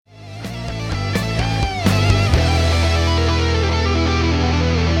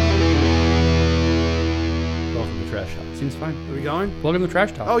fine. Are we going? Welcome to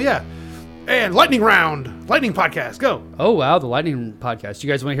Trash Talk. Oh, yeah. And lightning round. Lightning podcast. Go. Oh, wow. The lightning podcast. You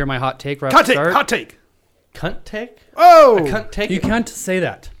guys want to hear my hot take right Hot at the take. start? Hot take. Cunt take? Oh. A cunt take? You can't say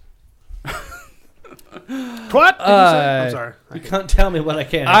that. What? I'm sorry. You can't tell me what I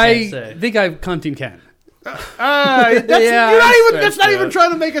can and I can't say. think I'm cunting can. That's, Yeah, you're not even, that's that's not right. even trying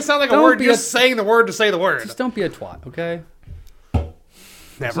to make it sound like a Don't word. be You're just saying the word to say the word. Just don't be a twat, okay?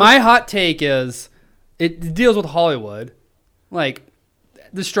 Never. My hot take is it deals with Hollywood. Like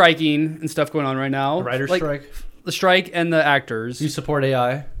the striking and stuff going on right now. The writer's like, strike? The strike and the actors. You support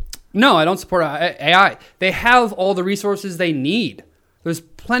AI? No, I don't support AI. They have all the resources they need. There's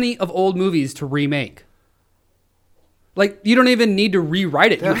plenty of old movies to remake. Like, you don't even need to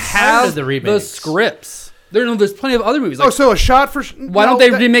rewrite it. You have the scripts. There's plenty of other movies. Like, so a shot for... why don't they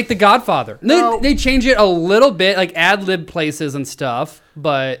remake The Godfather? No. They change it a little bit, like ad-lib places and stuff,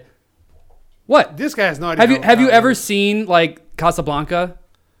 but... What? This guy has no idea. Have you ever seen, like, Casablanca?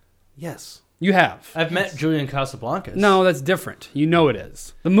 Yes. You have. I've met Julian Casablancas. No, that's different. You know it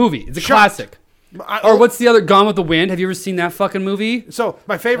is. The movie. It's a Shocked. classic. Or what's the other? Gone with the Wind. Have you ever seen that fucking movie? So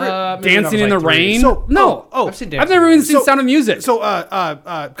my favorite... Dancing in the Rain? So, no. I've seen Dancing I've never in the even seen Sound of Music. So,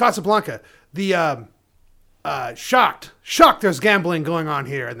 Casablanca, the shocked. There's gambling going on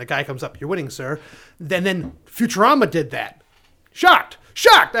here, and the guy comes up. You're winning, sir. Then Futurama did that. Shocked.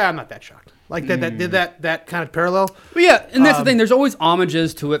 I'm not that shocked. Like that did that kind of parallel. But yeah, and that's the thing. There's always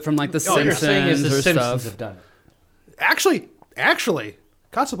homages to it from like the Simpsons You're saying is the or Simpsons stuff. have done it. Actually,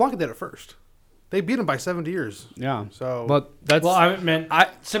 Casablanca did it first. They beat him by 70 years. Yeah. So, but that's Well, I meant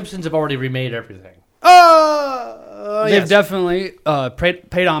Simpsons have already remade everything. they've definitely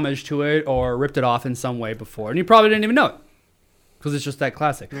paid homage to it or ripped it off in some way before, and you probably didn't even know it because it's just that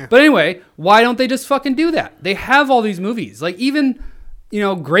classic. Yeah. But anyway, why don't they just fucking do that? They have all these movies, like even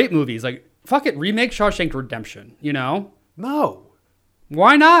great movies, like fuck it, remake Shawshank Redemption. No.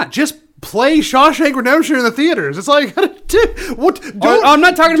 Why not? Just play Shawshank Redemption in the theaters. It's like, I'm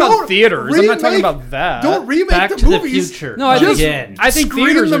not talking about theaters. I'm not talking about that. Don't remake Back the to movies. the Future. No, I Just again. I think screen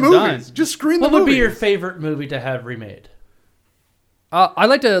theaters the are movies. done. Just screen the What would movies. be your favorite movie to have remade? I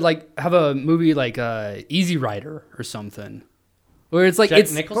like to have a movie like Easy Rider or something, where it's like Jack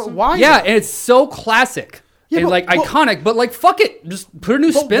it's Nicholson? But why? yeah, and it's so classic and but- iconic, but like fuck it, just put a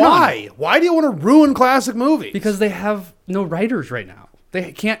new But spin on why? it Why do you want to ruin classic movies? because they have no writers right now.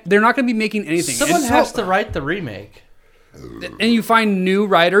 They can't. They're not going to be making anything. Someone And has to write the remake. and you find new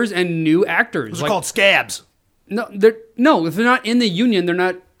writers and new actors. Those are called scabs. No, if they're not in the union, they're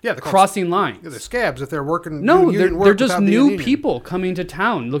not Yeah, they're called- crossing lines. Yeah, they're scabs if they're working. No, doing union they're work just without being a new union. people coming to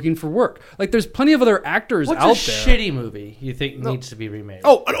town looking for work. Like there's plenty of other actors What's out a there. shitty movie you think needs to be remade?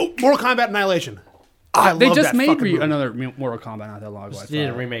 Oh, Mortal Kombat Annihilation. I They love just that made fucking movie. another Mortal Kombat not that long ago. I They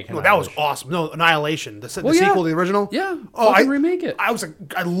didn't thought. remake it. No, that was awesome. No, Annihilation, the Well, yeah. sequel to the original. Yeah, Oh, fucking remake it.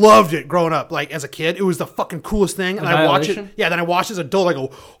 I loved it growing up. Like as a kid, it was the fucking coolest thing. And I watched it. Annihilation? Yeah, then I watched it as an adult. I go,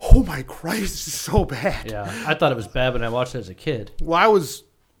 oh my Christ, this is so bad. Yeah, I thought it was bad when I watched it as a kid. Well, I was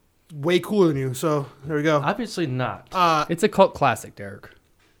way cooler than you, so there we go. Obviously not. It's a cult classic, Derek.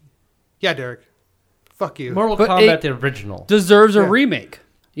 Yeah, Derek. Fuck you. Mortal but Kombat, it the original. Deserves a Yeah. remake.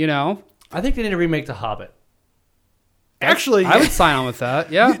 I think they need to remake The Hobbit. Actually, I would sign on with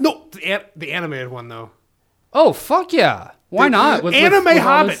that. Yeah. no, the animated one though. Oh fuck yeah! Why not? Anime with all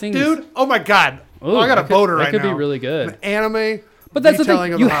Hobbit, those things. dude. Oh my god. Ooh, I got a that could- boner that right could now. be really good. An anime. But that's the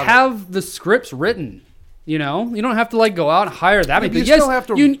retelling thing. of You The Hobbit. have the scripts written. You don't have to go out and hire that many but you people. Yes, still have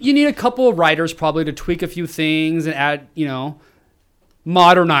to- you need a couple of writers probably to tweak a few things and add,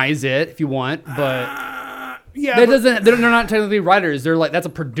 modernize it if you want. But Yeah, that but- doesn't. They're not technically writers. They're that's a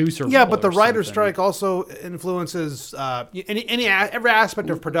producer. Yeah, role but the or writer's something. strike also influences every aspect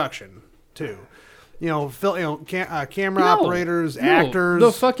of production too. Camera operators,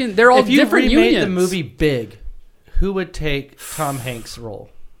 actors. They're all If you different remade unions. the movie big, who would take Tom Hanks' role?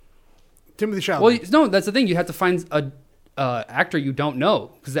 Timothy Chalamet. Well, no, that's the thing. You have to find a actor you don't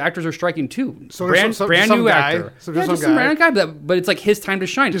know because the actors are striking too. So there's brand some new guy. actor. So Yeah, there's just some some guy. random guy, but it's like his time to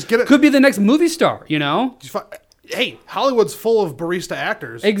shine. Just get it- Could be the next movie star. Hey, Hollywood's full of barista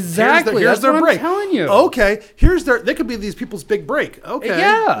actors. Exactly, Here's that's their what I'm break. telling you. Okay, they could be these people's big break. Okay.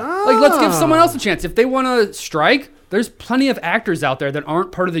 Yeah. Like, let's give someone else a chance. If they want to strike, there's plenty of actors out there that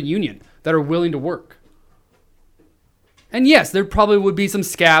aren't part of the union that are willing to work. And yes, there probably would be some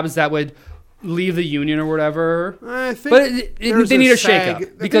scabs that would leave the union or whatever. I think But they need a SAG,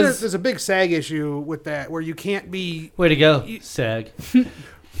 shakeup because there's a big SAG issue with that where you can't be Way to go, SAG.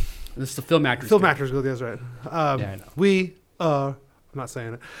 this is the film actors. film Guild. actors guild. That's right. Yeah, I know. We I'm not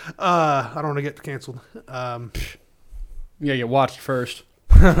saying it. I don't want to get canceled. Yeah, you watched first.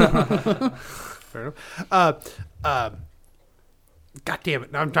 Fair enough. God damn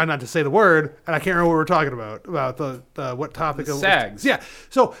it! Now I'm trying not to say the word, and I can't remember what we're talking about the what topic of SAGs. Yeah.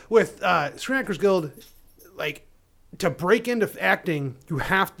 So with Screen Actors Guild, like to break into acting, you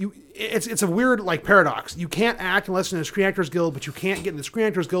have you. It's a weird like paradox. You can't act unless you're in the Screen Actors Guild, but you can't get in the Screen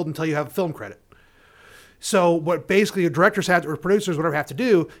Actors Guild until you have a film credit. So what basically directors have to, or producers, whatever, have to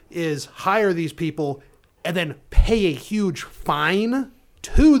do is hire these people and then pay a huge fine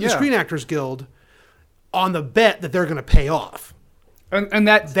to the Screen Actors Guild on the bet that they're going to pay off. And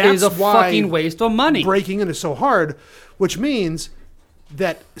that's a fucking waste of money. Breaking in is so hard, which means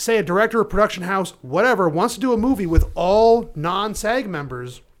that, say, a director or production house, whatever, wants to do a movie with all non-SAG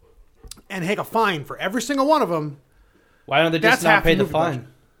members and take a fine for every single one of them. Why don't they just not pay the fine?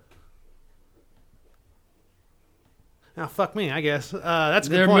 Now, fuck me, I guess. That's a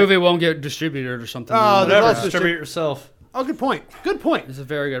good Their point. movie won't get distributed or something. Oh, Whatever, distribute it yourself. Oh, good point. Good point. It's a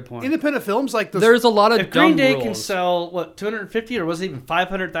very good point. Independent films like those. There's a lot of If Green Day rules. can sell, 250 or was it even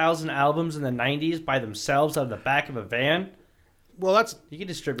 500,000 albums in the 90s by themselves out of the back of a van, Well, that's... you can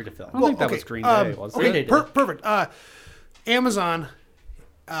distribute a film. I don't think that was Green Day, was okay, it? perfect. Amazon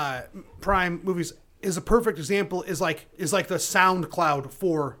Prime movies is a perfect example. Is like the SoundCloud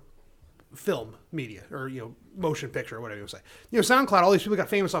for film media, or motion picture, or whatever you say. SoundCloud. All these people got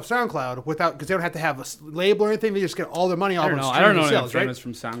famous off SoundCloud because they don't have to have a label or anything. They just get all their money off. I don't know. Sales, Famous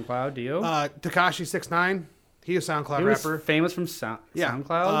from SoundCloud. Do you? Tekashi 6ix9ine. He is a SoundCloud He was rapper. famous from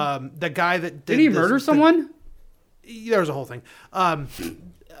SoundCloud. The guy that did he murder someone? There was a whole thing.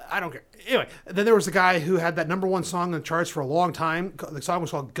 I don't care. Anyway, then there was the guy who had that #1 song on the charts for a long time. The song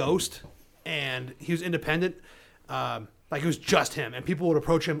was called Ghost, and he was independent. Like it was just him, and people would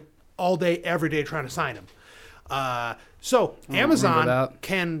approach him all day, every day, trying to sign him. So Amazon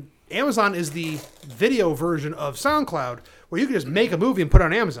is the video version of SoundCloud, where you can just make a movie and put it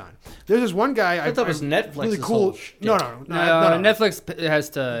on Amazon. There's this one guy. I thought it was Netflix. Really cool. No. Netflix has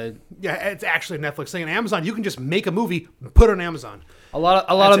to. Yeah, it's actually a Netflix thing. On Amazon, you can just make a movie, put it on Amazon. A lot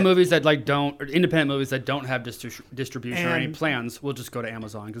of movies that or independent movies that don't have distribution or any plans will just go to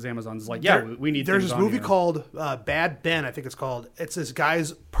Amazon because Amazon's like, we need. There's this movie here. called Bad Ben, I think it's called. It's this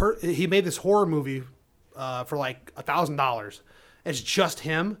guy's. He made this horror movie for like $1,000. It's just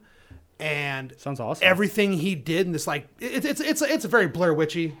him. And sounds awesome. Everything he did in this, like it's a very Blair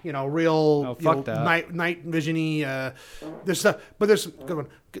Witchy, real night visiony. There's stuff, but there's good one.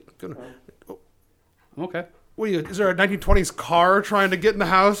 Good one. Oh. Okay. What are you? Is there a 1920s car trying to get in the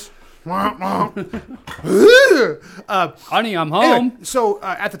house? Honey, I'm home. Anyway, so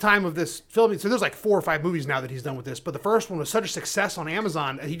at the time of this filming, so there's like 4 or 5 movies now that he's done with this, but the first one was such a success on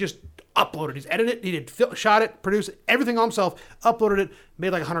Amazon, and he just uploaded. He's edited it, he did shot it, produced it, everything all himself, uploaded it,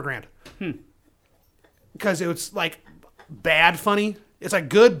 made like $100,000. Because it was like bad funny. It's like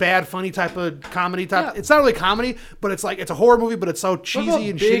good, bad, funny type of comedy type. Yeah. It's not really comedy, but it's like it's a horror movie, but it's so cheesy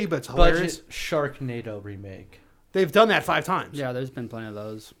and shitty, but it's hilarious. Sharknado remake. They've done that 5 times. Yeah, there's been plenty of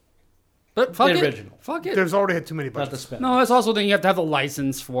those. But fuck the original. Fuck it. There's already had too many budgets. Not the spin. No, that's also then you have to have the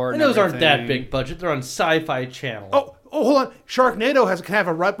license for it. And those aren't that big budget. They're on Sci-Fi Channel. Oh, hold on. Sharknado can have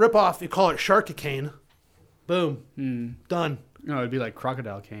a rip-off. You call it Sharkicane. Boom. Done. No, it'd be like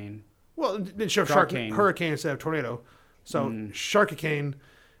Crocodile Cane. Well, hurricane instead of tornado. So Sharkicane,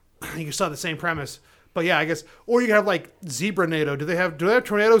 you can still have the same premise. But yeah, I guess. Or you can have like Zebra-nado. Do they have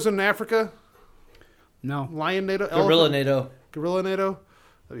tornadoes in Africa? No. Lion-nado? Gorilla-nado. Gorilla-nado?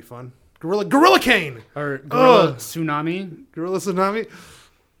 That'd be fun. Gorilla Cane! Or Gorilla Tsunami? Gorilla Tsunami?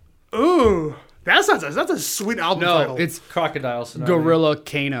 Ooh. That's a sweet album title. No, it's Crocodile Tsunami. Gorilla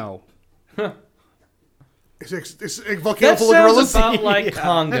Kano. It's a volcano full of gorillas. That sounds about like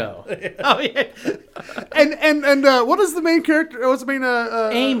Congo. Oh, yeah. And what is the main character? What's the main...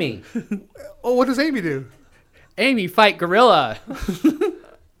 Amy. Oh, what does Amy do? Amy fight gorilla.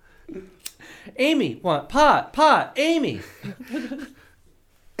 Amy want pot, Amy.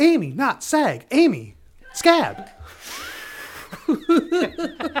 Amy, not SAG. Amy, scab.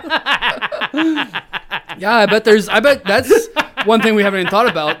 Yeah, I bet that's one thing we haven't even thought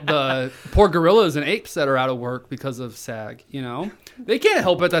about, the poor gorillas and apes that are out of work because of SAG, They can't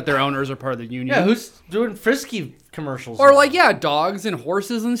help it that their owners are part of the union. Yeah, who's doing Frisky commercials? Or dogs and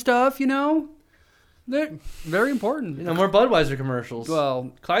horses and stuff, They're very important. More Budweiser commercials.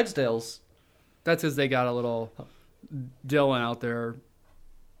 Well, Clydesdales. That's because they got a little Dylan out there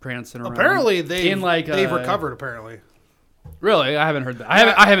prancing around. Apparently they've recovered, apparently. Really? I haven't heard that.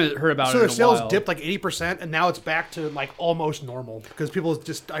 I haven't heard about it in a while. So their sales dipped like 80%, and now it's back to like almost normal because people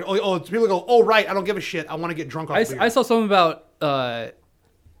just people go, oh right, I don't give a shit. I want to get drunk off beer. I saw something about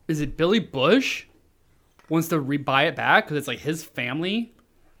is it Billy Bush wants to buy it back because it's like his family,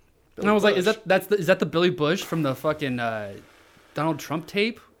 and I was like, is that the Billy Bush from the fucking Donald Trump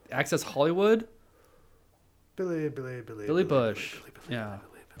tape? Access Hollywood? Billy Bush. Yeah.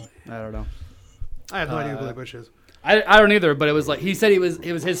 I don't know. I have no idea who Billy Bush is. I don't either, but it was like he said it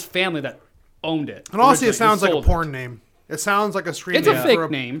was his family that owned it. And honestly, it sounds like a sold porn name. It sounds like a street It's name. a fake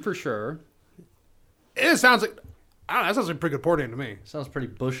name for sure. It sounds like, I don't know, that sounds like a pretty good porn name to me. Sounds pretty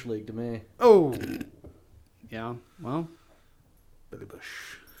Bush League to me. Oh. Yeah. Well, Billy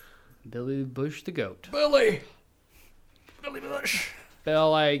Bush. Billy Bush the goat. Billy Bush.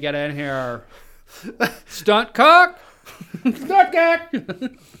 Billy, get in here. Stunt cock. Stunt cock.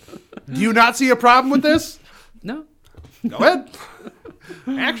 Do you not see a problem with this? No. Go ahead.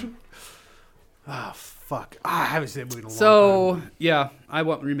 Action. Oh, fuck. I haven't seen that movie in a long time. So, yeah, I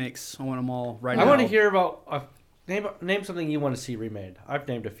want remakes. I want them all right now. I want to hear about name something you want to see remade. I've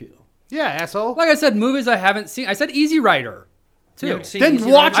named a few. Yeah, asshole. Like I said, movies I haven't seen. I said Easy Rider. You Too. haven't seen Then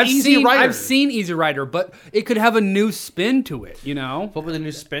Easy watch Rider? Easy Rider. I've seen Easy Rider, but it could have a new spin to it, you know? What would the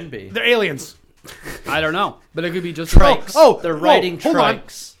new spin be? They're aliens. I don't know. But it could be just Trikes. They're hold riding on.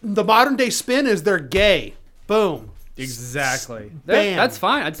 trikes. The modern day spin is they're gay. Boom. Exactly. Bam. That's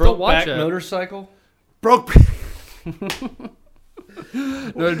fine. I'd still watch Brokeback it. Motorcycle. Broke.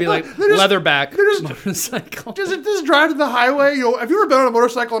 No, it'd be like They're just- leatherback they're just- motorcycle. Just drive to the highway. Have you ever been on a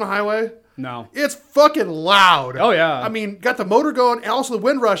motorcycle on a highway? No. It's fucking loud. Oh, yeah. I mean, got the motor going and also the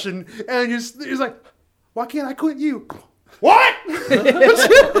wind rushing, and he's like, why can't I quit you? What?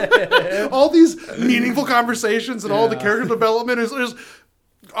 All these meaningful conversations and all the character development is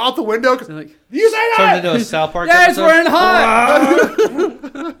out the window. Like, You say that? Turned into a South Park yeah, it's episode. running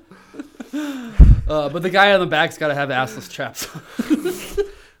hot. But the guy on the back's got to have assless chaps.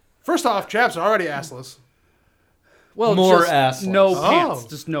 First off, chaps are already assless. Well, More just assless. no Oh. pants.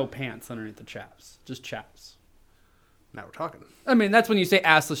 Just no pants underneath the chaps. Just chaps. Now we're talking. I mean, that's when you say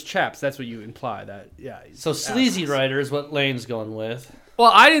assless chaps. That's what you imply. That he's So Sleazy assless. Rider is what Lane's going with.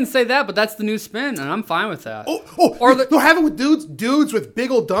 Well, I didn't say that, but that's the new spin, and I'm fine with that. Or they'll have it with dudes with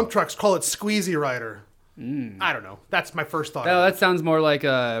big old dump trucks. Call it Squeezy Rider. I don't know. That's my first thought. Oh, that sounds more like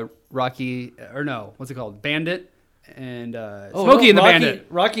a Rocky, or no, what's it called? Bandit and Smokey and the Bandit.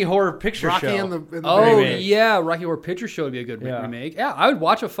 Rocky Horror Picture Rocky Show. and the Oh, remake. yeah, Rocky Horror Picture Show would be a good Yeah. remake. Yeah, I would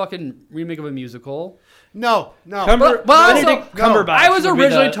watch a fucking remake of a musical. No. But Benedict no. Cumberbatch I was would be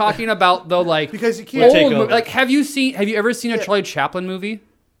originally the- talking about the like Because you can't take old, over. like have you ever seen a Charlie Chaplin movie?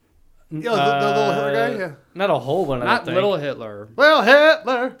 Yeah, the little Hitler guy. Yeah. Not a whole one. I Not don't think. Little Hitler. Well,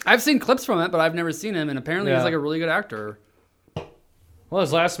 Hitler. I've seen clips from it, but I've never seen him, and apparently he's Yeah. like a really good actor. Well,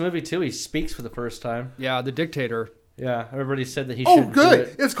 his last movie too. He speaks for the first time. Yeah, The Dictator. Yeah, everybody said that he Oh, should. good. Do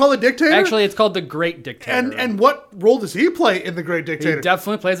it. It's called The Dictator. Actually, it's called The Great Dictator. and what role does he play in The Great he Dictator?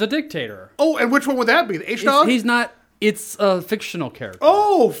 definitely plays a dictator. Oh, and which one would that be? The H-Dog? He's not. It's a fictional character.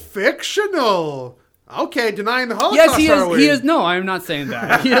 Oh, fictional. Okay, denying the Holocaust. Yes, he are is. we? He is. No, I'm not saying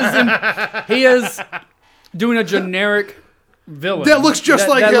that. He is doing a generic villain That looks just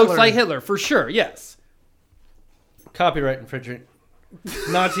like That Hitler. looks like Hitler for sure. Yes. Copyright infringement.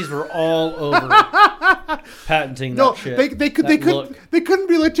 Nazis were all over patenting No, that shit. they That look. couldn't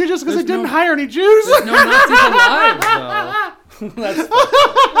be litigious because they There's didn't no- hire any Jews. No Nazis alive though. That's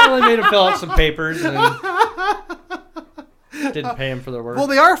well, they made him fill out some papers and didn't pay him for their work. Well,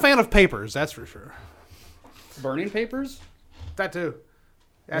 they are a fan of papers, that's for sure. Burning papers? That too.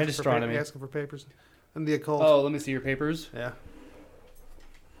 And astronomy. Asking for papers. And the occult. Oh, let me see your papers. Yeah.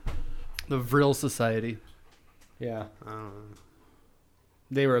 The Vril Society. yeah.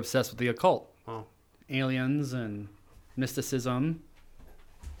 They were obsessed with the occult. Oh. Aliens and mysticism.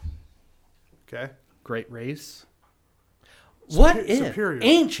 Okay. Great race. What if superior.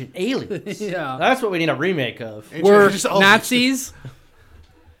 ancient aliens? Yeah. That's what we need a remake of. Were Just all- Nazis?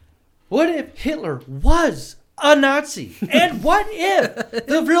 What if Hitler was a Nazi? And what if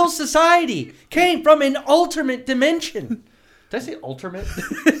the real society came from an alternate dimension? Did I say ultimate?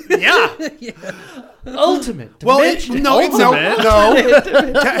 Yeah. Ultimate Well, dimension. no.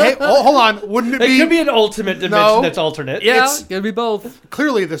 Hey, hold on. Wouldn't it It be could be an ultimate dimension No. that's alternate. Yeah, It's- it'd be both.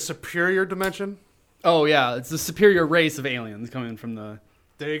 clearly the superior dimension? Oh, yeah. It's the superior race of aliens coming from the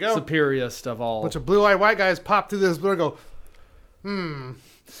There you go. superiorest of all. Bunch of blue-eyed white guys pop through this door and go,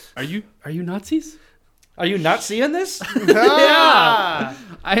 Are you Nazis? Are you not seeing this? ah.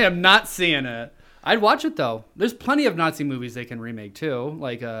 I am not seeing it. I'd watch it though. There's plenty of Nazi movies they can remake too,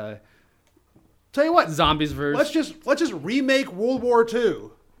 like Tell you what, Zombies verse. let's just remake World War II.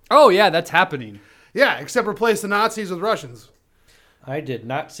 Oh yeah, that's happening. Yeah, except replace the Nazis with Russians. I did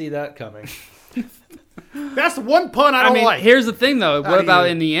not see that coming. That's the one pun I don't like. here's the thing though. How What do about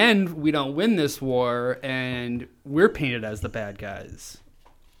you- in the end we don't win this war and we're painted as the bad guys?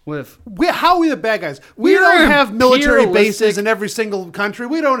 How are we the bad guys? We don't have military bases in every single country.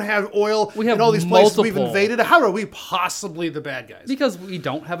 We don't have oil in all these places we've invaded. How are we possibly the bad guys? Because we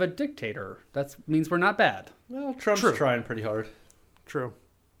don't have a dictator. That means we're not bad. Well, Trump's trying pretty hard. True.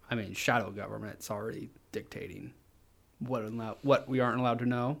 I mean, shadow government's already dictating what we aren't allowed to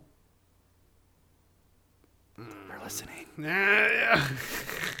know. They're listening. Yeah.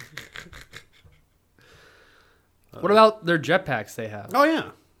 What about their jetpacks they have? Oh, yeah.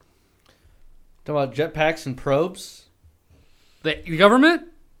 Talking about jetpacks and probes? The government?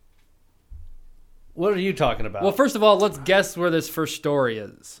 What are you talking about? Well, first of all, let's guess where this first story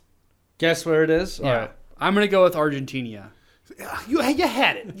is. Guess where it is? Yeah. All right. I'm going to go with Argentina. You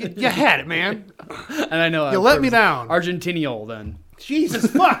had it. You had it, man. And I know you let me down. Argentinial, then. Jesus,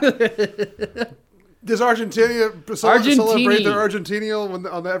 fuck. Does Argentina celebrate their Argentinial on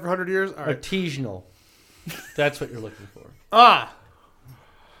the every 100 years? All right. Artisanal. That's what you're looking for.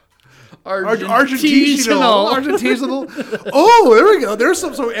 Argentinial. Oh, there we go. There's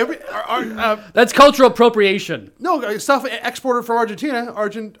some. So that's cultural appropriation. No, stuff exported from Argentina.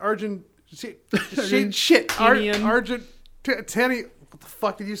 Argentini. What the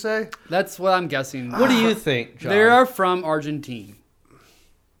fuck did you say? That's what I'm guessing. What do you think, John? They are from Argentina.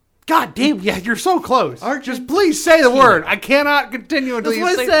 God damn! Yeah, you're so close. Just please say the word. I cannot continue until you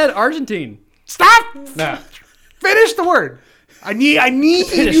say. That's what I said. Argentine. Stop. Nah. Finish the word. I need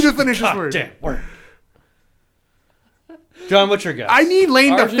you to finish this word. Damn word. John, what's your guess? I need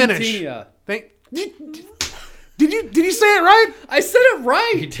Lane to finish. Did you say it right? I said it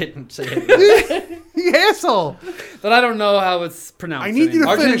right. You didn't say it right. You asshole. But I don't know how it's pronounced. I need you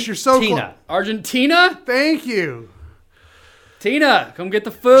to finish. You're so close. Argentina? Thank you. Tina, come get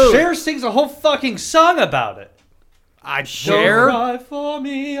the food. Cher sings a whole fucking song about it. Cher? Cry for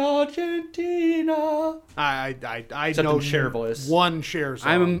me, Argentina. I Except know in Cher voice. One Cher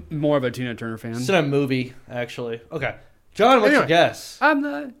song. I'm more of a Tina Turner fan. It's in a movie, actually. Okay. John, what's your guess? I'm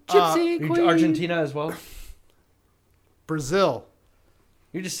the gypsy queen. Argentina as well? Brazil.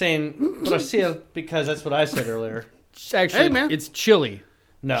 You're just saying Brazil because that's what I said earlier. Actually, hey, man. It's Chile.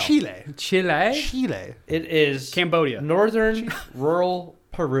 No. Chile. It is Cambodia. Northern rural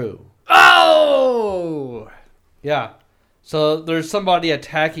Peru. Oh! Yeah. So there's somebody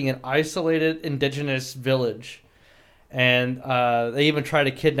attacking an isolated indigenous village. And they even try to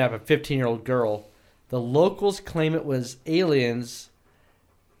kidnap a 15-year-old girl. The locals claim it was aliens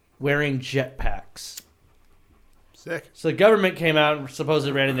wearing jetpacks. Sick. So the government came out and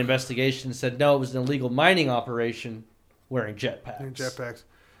supposedly ran an investigation and said, no, it was an illegal mining operation wearing jetpacks.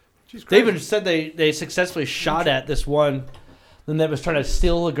 Jeez, they even said they successfully shot at this one that was trying to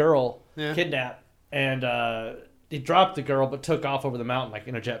steal a girl, kidnap, and they dropped the girl but took off over the mountain like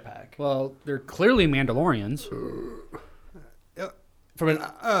in a jetpack. Well, they're clearly Mandalorians. From an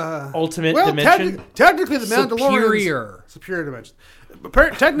ultimate dimension? Technically, the Mandalorians... Superior dimension.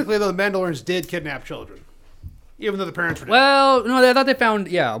 Technically, though, the Mandalorians did kidnap children. Even though the parents were dead. Well, no, I thought they found,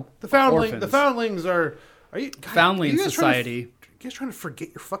 The foundlings are... Foundling Society. You guys trying to forget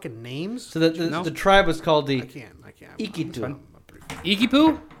your fucking names? So the tribe was called the... I can't. Ikitu.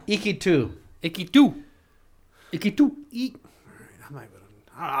 Ikipu? Ikitu. Ikitu. I'm not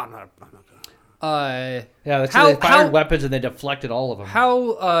gonna... Yeah, that's how they fired weapons and they deflected all of them.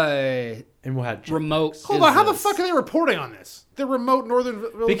 How and we had remote? Hold on, how the fuck are they reporting on this? The remote northern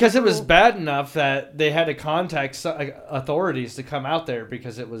because it was bad enough that they had to contact authorities to come out there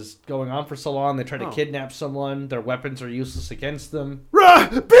because it was going on for so long. They tried to kidnap someone. Their weapons are useless against them.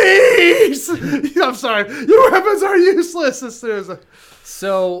 Peace! I'm sorry, your weapons are useless.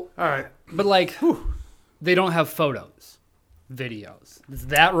 So all right, but like, they don't have photos, videos. It's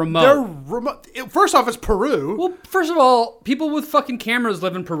that remote. They're remote. First off, it's Peru. Well, first of all, people with fucking cameras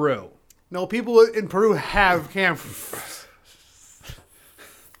live in Peru. No, people in Peru have cameras.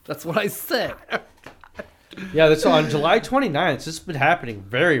 That's what I said. Yeah, that's on July 29th. This has been happening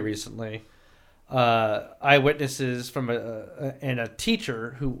very recently. Eyewitnesses from a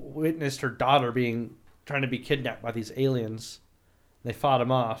teacher who witnessed her daughter trying to be kidnapped by these aliens. They fought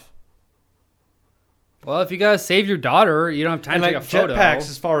him off. Well, if you gotta save your daughter, you don't have time to take a photo. Jetpacks,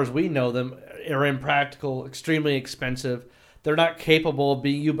 as far as we know them, are impractical, extremely expensive. They're not capable of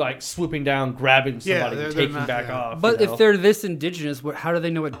being swooping down, grabbing somebody, and taking back off. But if they're this indigenous, how do they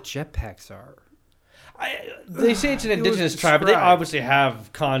know what jetpacks are? They say it's an indigenous tribe, but they obviously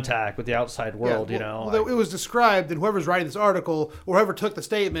have contact with the outside world. Well, it was described, and whoever's writing this article, or whoever took the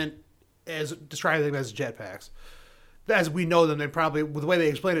statement, as describing them as jetpacks. As we know them, they probably, with the way they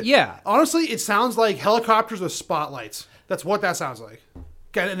explain it. Yeah. Honestly, it sounds like helicopters with spotlights. That's what that sounds like.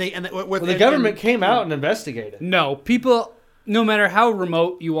 The government came out and investigated. No, people no matter how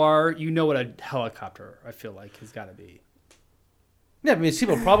remote you are, you know what a helicopter, I feel like, has got to be. Yeah, I mean, these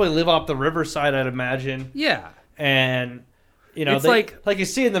people probably live off the riverside, I'd imagine. Yeah. And, It's like you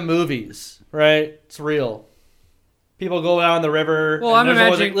see in the movies, right? It's real. People go out on the river. Well, I'm there's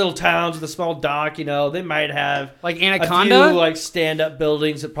always, imagining little towns with a small dock. They might have like Anaconda, a few stand-up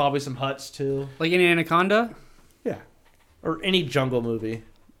buildings and probably some huts too. Like in Anaconda. Yeah, or any jungle movie.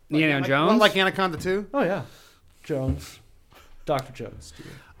 Indiana Jones, like Anaconda 2. Oh yeah, Jones, Dr. Jones.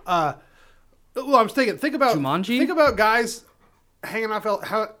 Well, I'm thinking. Think about Jumanji? Think about guys hanging out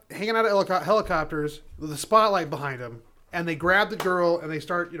of helicopters with a spotlight behind them, and they grab the girl and they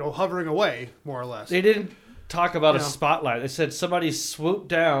start, hovering away more or less. They didn't talk about a spotlight. They said somebody swooped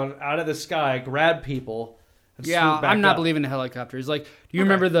down out of the sky, grabbed people. And swooped back I'm not up. believing in helicopters. Like, do you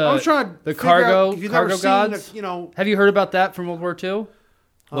remember I was trying to the figure out cargo if you've never seen gods? Have you heard about that from World War II?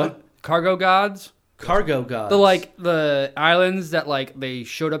 What? Cargo gods? Cargo gods. The islands that they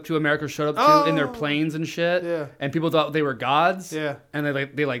showed up to, America showed up to in their planes and shit. Yeah. And people thought they were gods. Yeah. And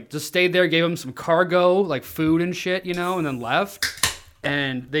they just stayed there, gave them some cargo, like food and shit, and then left.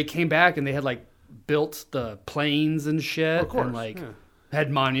 And they came back and they had built the planes and shit. Of course. And had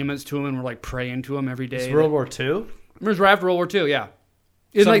monuments to them and were praying to them every day. It's World War II? It was right after World War II, yeah.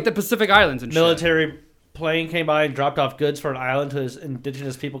 In Some the Pacific Islands and military plane came by and dropped off goods for an island to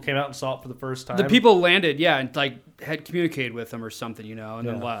indigenous people, came out and saw it for the first time. shit. The people landed, yeah, and had communicated with them or something, and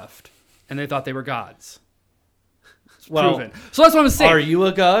then left. And they thought they were gods. It's proven. So that's what I'm saying. Are you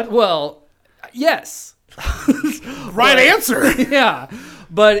a god? Well, yes. right answer. Yeah.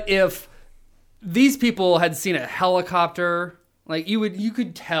 But if these people had seen a helicopter, you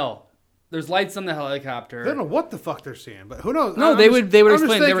could tell. There's lights on the helicopter. I don't know what the fuck they're seeing, but who knows? No, they would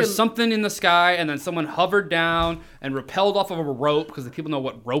explain there was something in the sky, and then someone hovered down and rappelled off of a rope, because the people know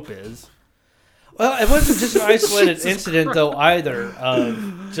what rope is. Well, it wasn't just an isolated incident, though, either,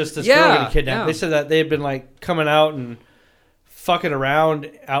 of just this girl getting kidnapped. Yeah. They said that they had been, coming out and fucking around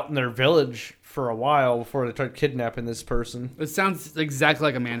out in their village for a while before they started kidnapping this person. It sounds exactly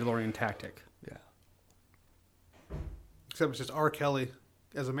like a Mandalorian tactic. Yeah. Except it's just R. Kelly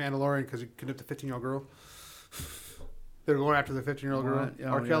as a Mandalorian because he kidnapped a 15-year-old girl. They're going after the 15-year-old girl. What?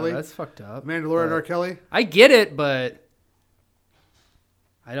 R. Kelly. That's fucked up. Mandalorian But R. Kelly. I get it, but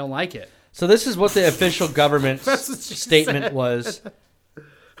I don't like it. So this is what the official government That's what she statement said. was.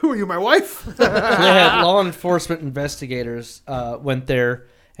 Who are you, my wife? They had law enforcement investigators went there,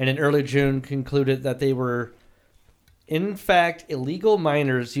 and in early June concluded that they were, in fact, illegal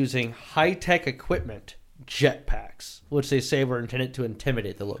miners using high-tech equipment, jetpacks, which they say were intended to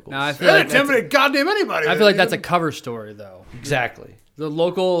intimidate the locals. Now, I feel They like that's, intimidate goddamn anybody. I feel like that's a cover story, though. Exactly. The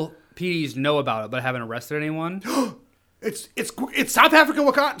local PDs know about it, but haven't arrested anyone. It's South Africa,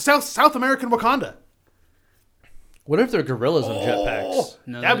 Wakanda, South American Wakanda. What if they're gorillas on jetpacks?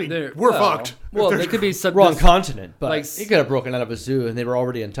 No, We're fucked. Well, If they could be Wrong continent, but like- it could have broken out of a zoo, and they were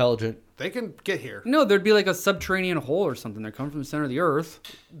already intelligent. They can get here. No, there'd be a subterranean hole or something. They're coming from the center of the earth.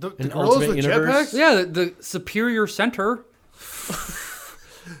 The An gorillas alternate with universe? jetpacks? Yeah, the superior center.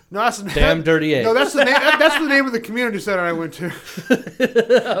 No, that's Damn dirty egg. No, that's the name. That's the name of the community center I went to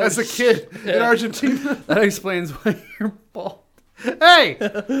as a kid in Argentina. That explains why you're bald. Hey,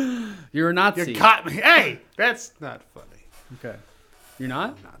 You're a Nazi. you caught me. Hey, that's not funny. Okay. You're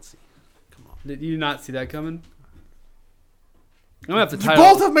not? Nazi. Come on. Did you not see that coming? I'm gonna have to You title.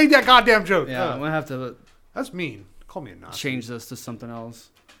 both have made that goddamn joke. Yeah, I'm gonna have to That's mean. Call me a Nazi. change this to something else.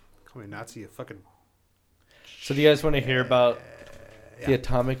 Call me a Nazi. You fucking. So do you guys want to hear about the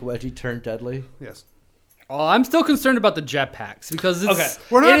atomic wedgie turned deadly? Yes. Oh, I'm still concerned about the jetpacks because it's, Okay.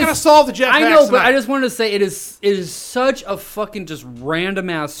 We're not it going to is- solve the jetpacks I know, but tonight. I just wanted to say it is such a fucking just random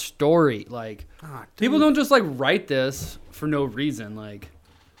ass story. Ah, dude. People don't just write this for no reason.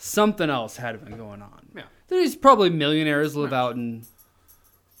 Something else had been going on. Yeah. There's probably millionaires live out in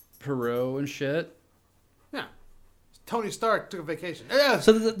Peru and shit. Yeah. Tony Stark took a vacation. Yeah.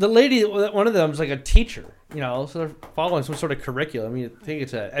 So the lady, one of them is a teacher, so they're following some sort of curriculum. I think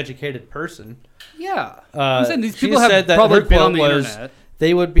it's an educated person. Yeah. I'm saying these She people have said that probably her been on quote the was, internet.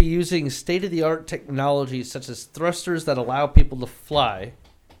 they would be using state-of-the-art technology such as thrusters that allow people to fly.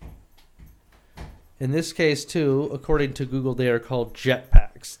 In this case, too, according to Google, they are called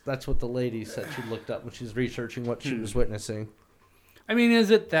jetpacks. That's what the lady said she looked up when she was researching what she was witnessing. I mean, is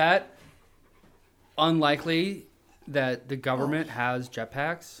it that unlikely that the government has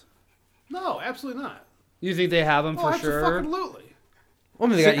jetpacks? No, absolutely not. You think they have them for sure? Absolutely. Well,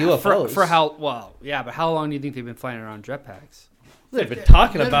 I mean, they got UFOs. For how, well, yeah, but how long do you think they've been flying around jetpacks? They've been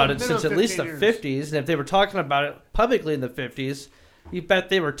talking Minimum- about it minimum since at least the 15 years. 50s, and if they were talking about it publicly in the 50s, You bet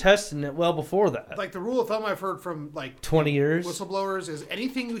they were testing it well before that. Like the rule of thumb I've heard from like 20 years whistleblowers is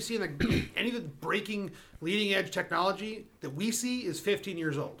anything we see in the any of the breaking leading edge technology that we see is 15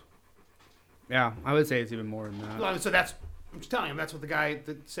 years old. Yeah, I would say it's even more than that. Well, so that's I'm just telling him that's what the guy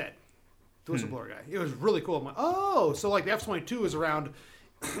that said, the whistleblower guy. It was really cool. I'm like, oh, so like the F-22 is around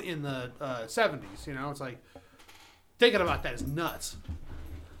in the 70s. You know, it's like thinking about that is nuts.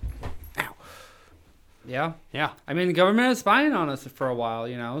 Ow. Yeah. Yeah. I mean, the government is spying on us for a while,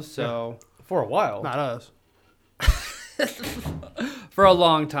 you know, so. for a while. Not us. For a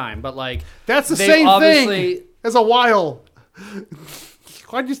long time, but like. That's the same thing as a while.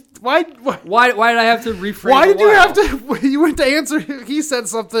 Why did I have to rephrase? Why did you have to? You went to answer. He said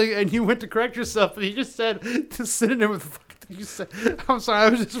something, and you went to correct yourself, and he just said the synonym of the fucking thing you said. I'm sorry,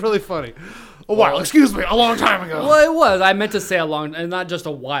 it was just really funny. A while, excuse me, a long time ago. Well, it was. I meant to say a long, and not just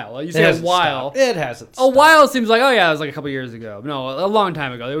a while. You say a while. It hasn't. A while seems like, oh yeah, it was like a couple years ago. No, a long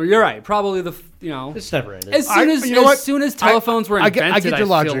time ago. You're right. Probably It's never ended. As soon as telephones were invented,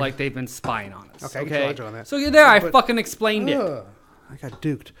 I feel like they've been spying on us. Okay, I get your logic on that. So there, I fucking explained it. I got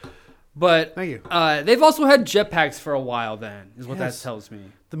duked. But thank you. They've also had jetpacks for a while. Then is what that tells me.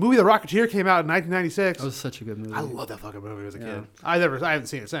 The movie The Rocketeer came out in 1996. That was such a good movie. I love that fucking movie as a kid. I haven't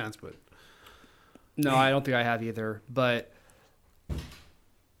seen it since, but no, I don't think I have either. But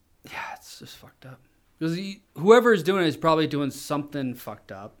yeah, it's just fucked up. Because whoever is doing it is probably doing something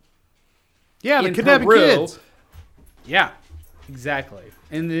fucked up. Yeah, the kidnapping kids. Yeah, exactly.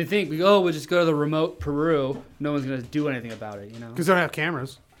 And they think, we'll just go to the remote Peru. No one's gonna do anything about it, you know? Because they don't have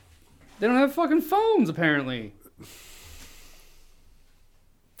cameras. They don't have fucking phones, apparently.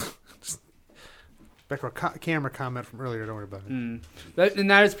 Back to our camera comment from earlier. Don't worry about it. And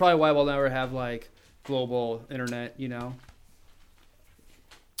that is probably why we'll never have like global internet, you know?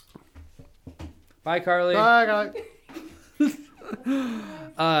 Bye, Carly. Bye, Carly. You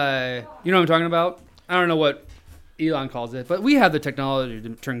know what I'm talking about? I don't know what Elon calls it, but we have the technology to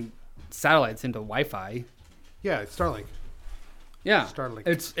turn satellites into Wi-Fi. Yeah, it's Starlink. Yeah, Starlink.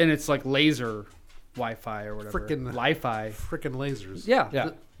 It's like laser Wi-Fi or whatever. Frickin' Wi-Fi. Frickin' lasers. Yeah.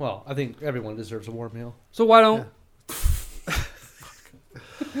 Yeah. Well, I think everyone deserves a warm meal. So why don't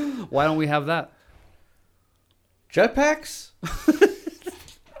why don't we have that? Jetpacks?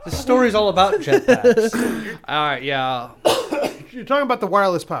 The story's all about jetpacks. All right, yeah. You're talking about the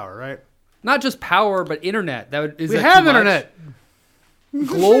wireless power, right? Not just power, but internet. We have internet.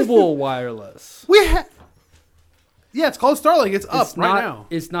 Global wireless. Yeah, it's called Starlink. It's up right now.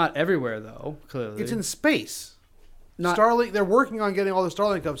 It's not everywhere, though, clearly. It's in space. Starlink. They're working on getting all the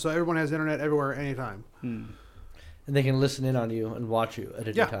Starlink up so everyone has internet everywhere, anytime. And they can listen in on you and watch you at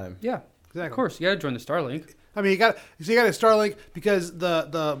any time. Yeah, exactly. Of course, you got to join the Starlink. I mean, you got a Starlink because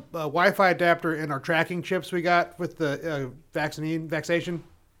the Wi-Fi adapter in our tracking chips we got with the vaccination.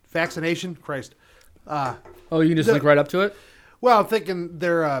 Christ. You can just link right up to it. Well, I'm thinking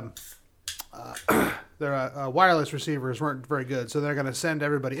their wireless receivers weren't very good, so they're going to send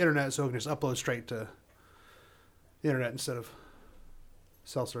everybody internet so we can just upload straight to the internet instead of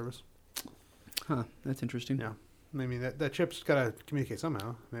cell service. Huh, that's interesting. Yeah. I mean, that chip's got to communicate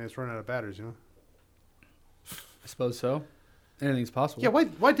somehow. I mean, it's running out of batteries, you know? I suppose so. Anything's possible. Yeah,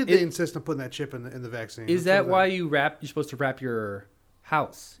 why did they insist on putting that chip in the vaccine? Is that why you're supposed to wrap your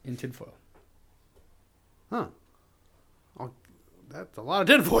house in tinfoil? Huh. Oh, that's a lot of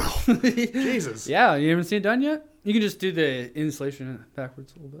tinfoil. Jesus. Yeah, you haven't seen it done yet? You can just do the insulation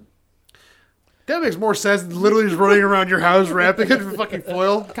backwards a little bit. That makes more sense than literally just running around your house wrapping it in fucking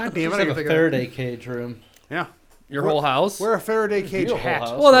foil. God damn it. It's like a Faraday cage room. Yeah. Your whole house? Wear a Faraday cage hat.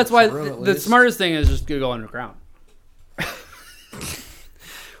 Well, that's why the smartest thing is just to go underground.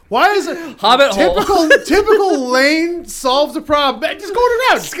 Why is it Hobbit typical Lane solves a problem? Man, just go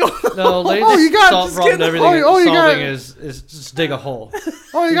underground. Just go. No, Lane solves everything. Solving is just dig a hole.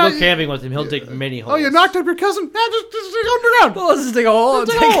 Oh, you go camping with him. He'll dig many holes. Oh, you knocked up your cousin? Yeah, just dig underground. Well, let's just dig a hole.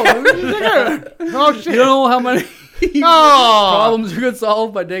 Oh shit! You don't know how many problems you could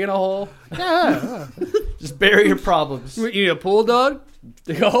solve by digging a hole. Yeah. Just bury your problems. You need a pool dog?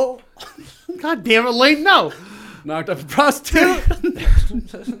 Dig a hole. God damn it, Lane! No. Knocked up a prostitute.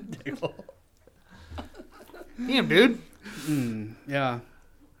 Damn, dude. Yeah.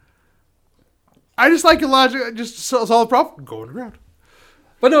 I just like your logic. Just solve the problem. Go underground.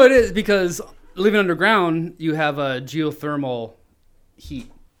 But no, it is because living underground, you have a geothermal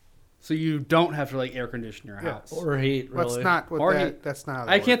heat, so you don't have to like air condition your house or heat. Really. That's not.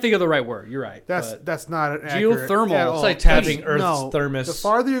 I can't think of the right word. You're right. That's not an accurate. Geothermal. It's like tapping Earth's thermos. The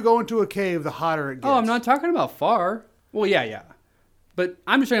farther you go into a cave, the hotter it gets. Oh, I'm not talking about far. Well, yeah. But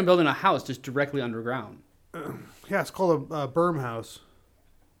I'm just talking about building a house just directly underground. Yeah, it's called a Berm House.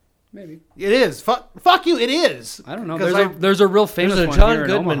 Maybe. It is. Fuck you. It is. I don't know. There's a real famous There's a one John here in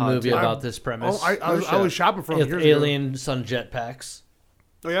Goodman Omaha, movie too. about this premise. Oh, I was shopping for him with years aliens on jetpacks. ago.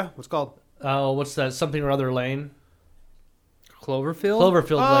 Oh yeah, what's it called? Oh, what's that? Something or other lane. Cloverfield?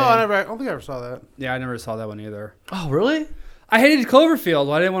 Cloverfield Lane. I don't think I ever saw that. Yeah, I never saw that one either. Oh, really? I hated Cloverfield.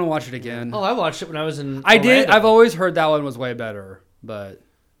 Well, I didn't want to watch it again. Oh, I watched it when I was in. I did. Orlando. I've always heard that one was way better, but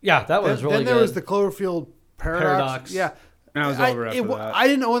Yeah, that was really Then good. there was the Cloverfield Paradox. Yeah. I was over after that. I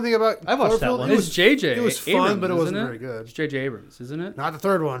didn't know anything about I watched that Cloverfield. one. It It's was JJ. It was fun, Abrams, but it wasn't isn't very good. It's JJ Abrams, isn't it? Not the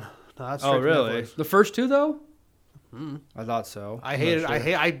third one. No, that's Oh, straight from really? Netflix. The first two, though? I thought so. I hated. I'm not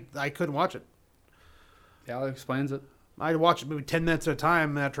sure. I couldn't watch it. Yeah, that explains it. I'd watch it maybe 10 minutes at a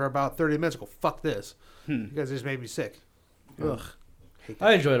time. And after about 30 minutes, I go fuck this. You guys just made me sick. Ugh. Hate that.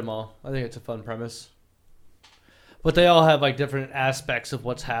 I enjoyed them all. I think it's a fun premise. But they all have like different aspects of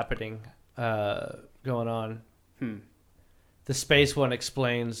what's happening going on. The space one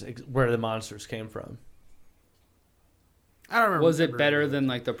explains where the monsters came from. I don't remember. Was it better than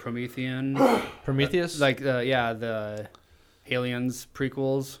like the Promethean? Prometheus? the Aliens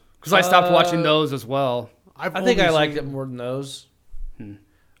prequels? Because I stopped watching those as well. I think I liked it more than those.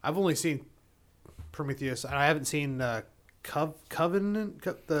 I've only seen Prometheus, and I haven't seen Covenant.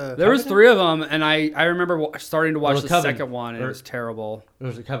 There was 3 of them, and I remember starting to watch Well, the Covenant. second one, and it was terrible. There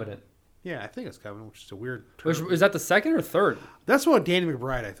was a Covenant. Yeah, I think it's Covenant, which is a weird term. Which is that the second or third? That's what Danny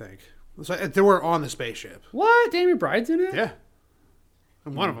McBride, I think. So they were on the spaceship. What? Danny McBride's in it? Yeah,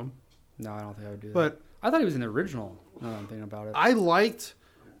 and one of them. No, I don't think I would do that. But I thought he was in the original. Now that I'm thinking about it. I liked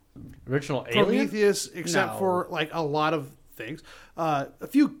Original Alien? Prometheus, except No. for like a lot of things. A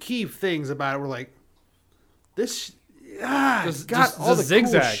few key things about it were like this. Got all the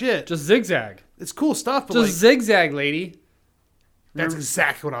zigzag. cool shit. Just zigzag. It's cool stuff, but Just like, zigzag, lady. that's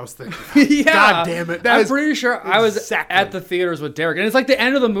exactly what I was thinking. Yeah. God damn it! I'm pretty sure I was exactly- at the theaters with Derek, and it's like the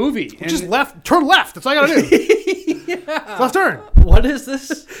end of the movie. Just turn left. That's all I gotta do. Left turn. What is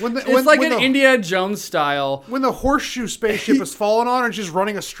this? It's like an Indiana Jones style. When the horseshoe spaceship is falling on and she's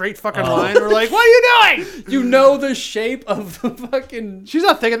running a straight fucking line, we're like, what are you doing? You know the shape of the fucking. She's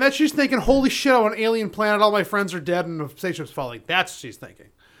not thinking that. She's thinking, holy shit, I'm on an alien planet. All my friends are dead and the spaceship's falling. That's what she's thinking.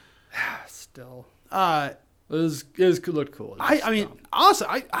 Still, It it looked cool. I mean, honestly,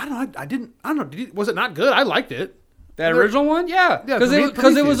 I don't know. Was it not good? I liked it. That original one, yeah, Yeah, because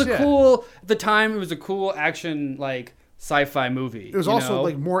it was a Prometheus, yeah. cool at the time. It was a cool action like sci-fi movie. It was you also know?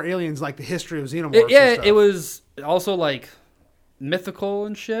 like more aliens, like the history of xenomorphs. yeah, and stuff. it was also like mythical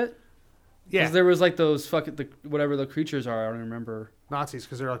and shit. Yeah, Because there was like those whatever the creatures are. I don't remember. Nazis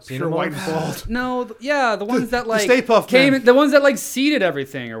because they're like pure white and bald. No, the ones that like Stay Puft Men. the ones that like seeded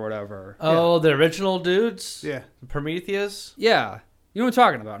everything or whatever. Oh, the original dudes? Yeah. Prometheus? Yeah, you know what I'm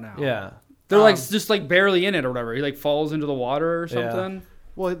talking about now. Yeah. They're like just like barely in it or whatever. He like falls into the water or something.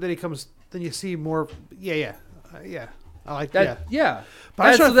 Well, then he comes. Then you see more. Yeah. I like That that. yeah.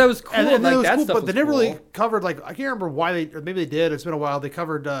 But So that was cool. And then like, it was that cool, stuff but they was never really cool. covered like I can't remember why they or maybe they did. It's been a while. They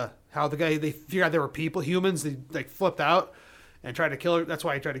covered how the guy they figured out they were humans. They like flipped out and tried to kill. That's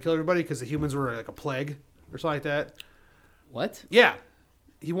why he tried to kill everybody because the humans were like a plague or something like that. What? Yeah,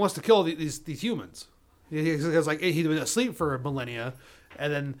 he wants to kill these humans. He's like he'd been asleep for millennia,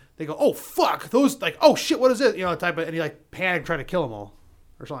 and then they go, "Oh fuck, those like oh shit, what is it?" You know, type of, and he like panicked, trying to kill them all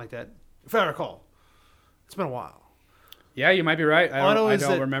or something like that. If I recall, it's been a while. Yeah, you might be right. All I know I is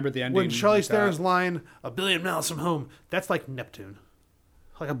don't that remember the ending. When Charlie like that. Theron's line, "1 billion miles from home," that's like Neptune.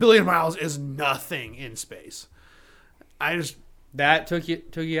 Like 1 billion miles is nothing in space. I just that took you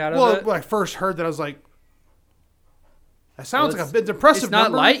out of it. when I first heard that, I was like, "That sounds like it's impressive." It's not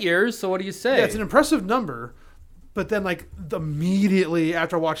number. light years, so what do you say? Yeah, it's an impressive number. But then, like immediately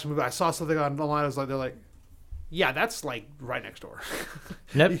after watching the movie, I saw something online. I was like, "They're like, yeah, that's like right next door."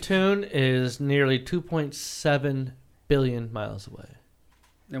 Neptune is nearly 2.7 billion miles away.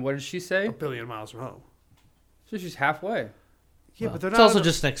 And what did she say? 1 billion miles from home. So she's halfway. Yeah, Well, but they're it's not. also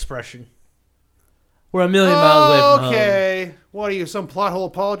just an expression. We're 1 million miles away from home. Okay, what are you, some plot hole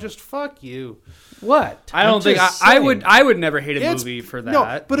apologist? Fuck you. What? I don't think I would never hate a It's- movie for that.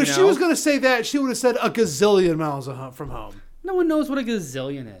 No, but if you she know? was going to say that, she would have said a gazillion miles from home. No one knows what a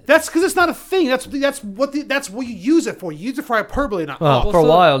gazillion is. That's because it's not a thing. That's what you use it for. You use it for hyperbole, not. Well, Well, for a so-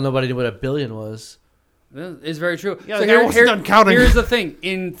 while, nobody knew what a billion was. It's very true. Yeah, the guy wasn't done counting. Here's the thing.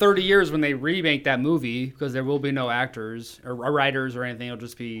 In 30 years, when they remake that movie, because there will be no actors or writers or anything, it'll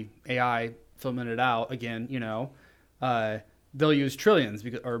just be AI filming it out again, they'll use trillions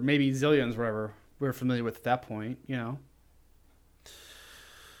or maybe zillions, whatever we're familiar with at that point,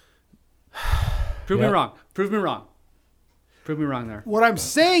 Prove me wrong. Prove me wrong. Prove me wrong there. What I'm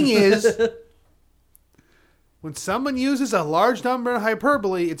saying is, When someone uses a large number of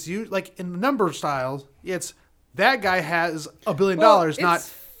hyperbole, it's like in number styles, it's that guy has $1 billion, not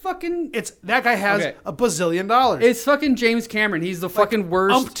fucking. It's that guy has $1 bazillion. It's fucking James Cameron. He's the fucking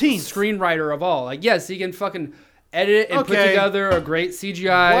worst screenwriter of all. Like, yes, he can fucking edit it and put together a great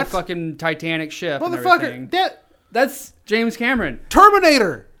CGI fucking Titanic ship and everything. That's James Cameron.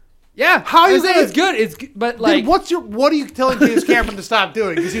 Terminator. Yeah, how is it? It's good. But like, what are you telling James Cameron to stop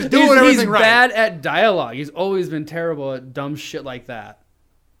doing? Because he's doing everything right. He's bad at dialogue. He's always been terrible at dumb shit like that.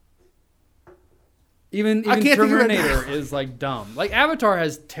 Even Terminator is like dumb. Like Avatar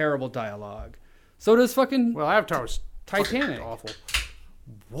has terrible dialogue. So does fucking. Well, Avatar was Titanic. Awful.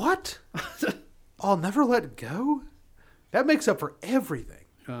 What? I'll never let go. That makes up for everything.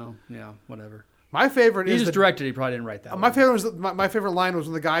 Oh yeah, whatever. My favorite is just directed. He probably didn't write that. My favorite was my favorite line was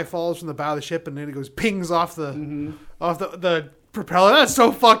when the guy falls from the bow of the ship and then it goes pings off the propeller. That's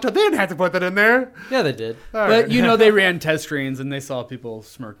so fucked up. They didn't have to put that in there. Yeah, they did. But they ran test screens and they saw people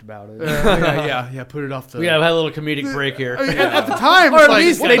smirked about it. Yeah. Put it off the. We gotta have a little comedic break here. I mean, at the time, or at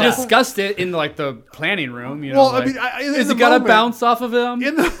least they discussed it in like the planning room. You know, well, like, I mean, is it got to bounce off of him?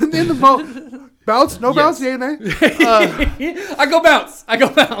 In the moment. Bounce? No bounce? Yay, nay? I go bounce.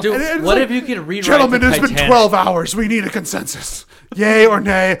 Dude, what if you could rewrite Gentlemen, it's been 12 hours. We need a consensus. Yay or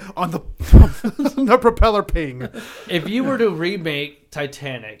nay on the propeller ping. If you were to remake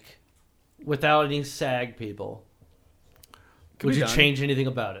Titanic without any SAG people, would you change anything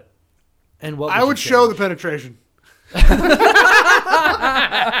about it? And what I would show the penetration.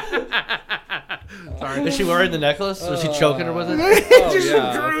 Sorry. Is she wearing the necklace? Was she choking her with it? Oh,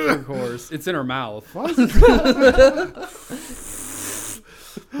 yeah, of course. It's in her mouth. Why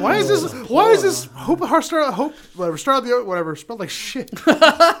is this Hope whatever smelled like shit?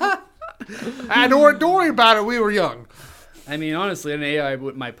 Don't worry about it. We were young. I mean, honestly, an AI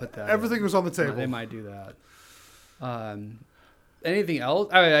might put that. Everything was on the table. They might do that. Anything else?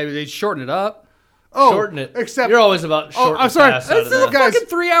 They shorten it up. Oh, shorten it. Except you're always about shorten. I'm sorry. It's a fucking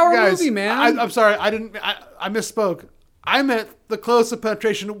 3-hour movie, man. I'm sorry. I misspoke. I meant the close-up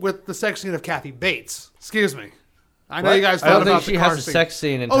penetration with the sex scene of Kathy Bates. Excuse me. I know you guys thought about the car scene. I don't think she has a sex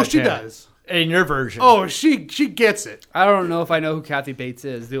scene in Titanic. She does. In your version. Oh, she gets it. I don't know if I know who Kathy Bates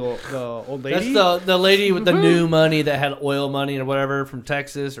is. The old lady? That's the lady with the new money that had oil money or whatever from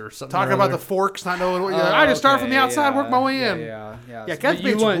Texas or something. Talking about the forks, not knowing what I just start from the outside, work my way in. Yeah. Kathy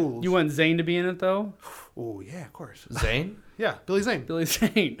Bates rules. You want Zane to be in it, though? Oh, yeah, of course. Zane? Yeah, Billy Zane. Is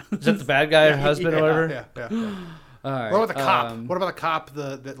that the bad guy, her husband, or whatever? Yeah. All right. What about the cop? What about the cop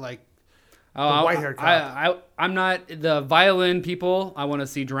that like... the white-haired cop. I'm not the violin people. I want to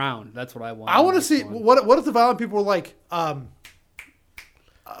see drown. That's what I want. I want to see what if the violin people were like. What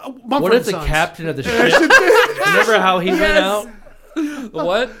if the captain of the ship? Remember how he went out?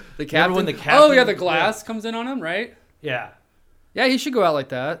 What? The captain? When the captain? Oh yeah, the glass comes in on him, right? Yeah. Yeah, he should go out like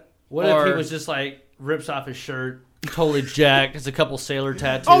that. What if he was just like rips off his shirt? Totally jacked. Has a couple sailor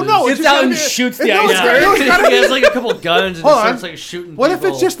tattoos. Oh no! Gets out and shoots the iceberg. He has like a couple guns and starts like shooting. What if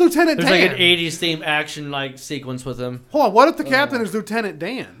it's just Lieutenant Dan? There's like an '80s theme action like sequence with him. Hold on. What if the captain is Lieutenant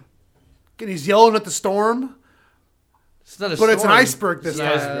Dan? And he's yelling at the storm. It's not a storm. It's an iceberg this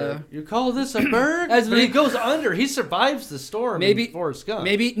time. You call this a berg? But he goes under. He survives the storm. Maybe Forrest Gump.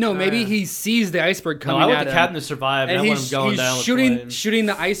 Maybe he sees the iceberg coming at him. I want the captain to survive. And he's going down shooting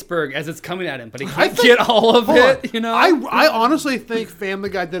the iceberg as it's coming at him, but he can't get all of it. You know. I honestly think Family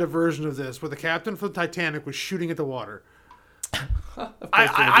Guy did a version of this where the captain for the Titanic was shooting at the water.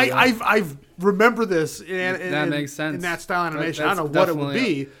 I remember this that makes sense in that style animation. I don't know what it would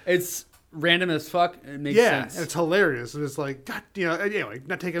be. It's random as fuck. It makes sense. And it's hilarious. It's like, God, anyway,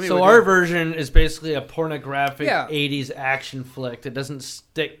 not taking me. So our version is basically a pornographic 80s action flick that doesn't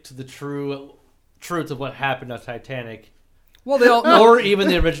stick to the truth of what happened on Titanic. Well, they all or even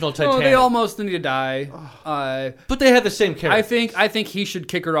the original Titanic. They almost need to die. But they had the same character. I think he should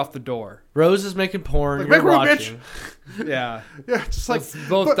kick her off the door. Rose is making porn. Like, you're watching. Yeah. Yeah, just like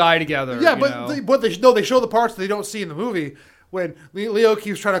both die together. Yeah, but they show the parts that they don't see in the movie. When Leo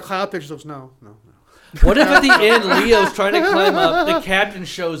keeps trying to climb up there, she goes, no. What if at the end Leo's trying to climb up, the captain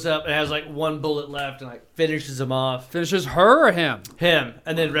shows up and has like one bullet left and like finishes him off. Finishes her or him? Him,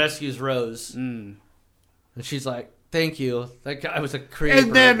 and then rescues Rose. And she's like, thank you. That guy was a creeper.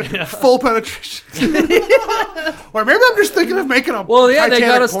 And then full penetration. Or maybe I'm just thinking of making a Titanic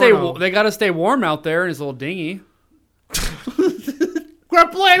they gotta stay warm out there in his little dinghy.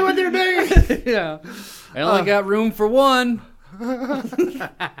 Quit playing with your dinghy. Yeah. I only got room for one. There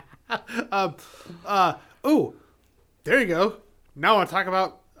you go. Now I want to talk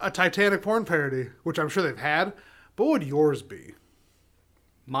about a Titanic porn parody, which I'm sure they've had. But what would yours be?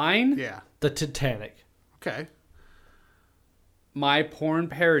 Mine? Yeah. The Titanic. Okay. My porn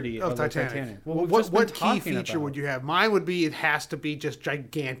parody of Titanic. Well, what key feature would you have? Mine would be it has to be just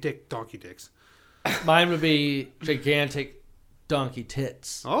gigantic donkey dicks. Mine would be gigantic donkey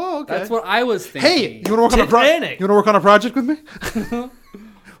tits. Oh, okay. That's what I was thinking. Hey, you want to work on a project with me? We're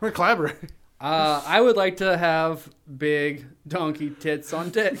gonna collaborate. I would like to have big donkey tits on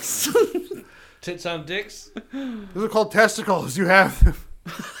dicks. Tits on dicks? Those are called testicles. You have them.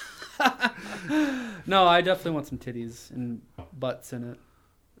 No, I definitely want some titties and butts in it.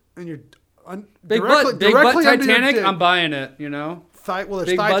 And you're big butt Titanic. I'm buying it. You know,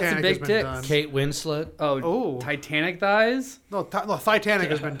 big butts and big tits. Done. Kate Winslet. Oh, Titanic thighs. No, Titanic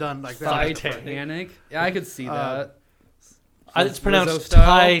has been done like that. Titanic. Yeah, I could see that. It's pronounced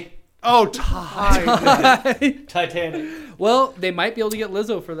Thai. Oh, Titanic. Well, they might be able to get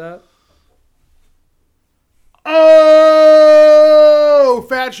Lizzo for that. Oh,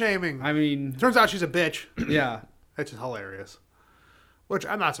 fat shaming. I mean, turns out she's a bitch. Yeah, that's just hilarious. Which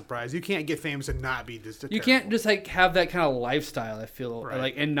I'm not surprised. You can't get famous and not be just. You can't just like have that kind of lifestyle. I feel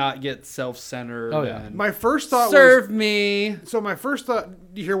like and not get self-centered. Oh yeah. My first thought serve me. So my first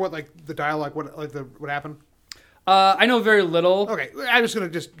thought. Do you hear what like the dialogue? What happened? I know very little. Okay, I'm just gonna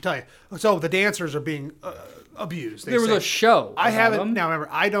tell you. So the dancers are being abused. There was a show. I haven't. Now remember,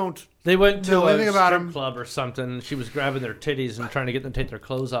 I don't. They went to a strip club or something. She was grabbing their titties and trying to get them to take their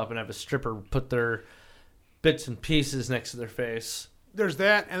clothes off and have a stripper put their bits and pieces next to their face. There's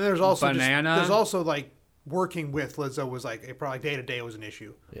that, and there's also Banana. There's also like working with Lizzo was like probably day to day was an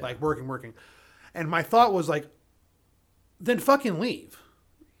issue. Yeah. Like working, and my thought was like, then fucking leave.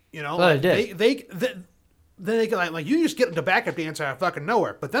 You know, well, they did. Then they get like you just get the backup dancer out of fucking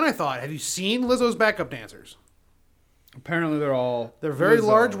nowhere. But then I thought, have you seen Lizzo's backup dancers? Apparently, they're very Lizzo.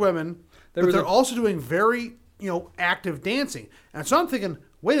 large women, but they're also doing very active dancing. And so I'm thinking,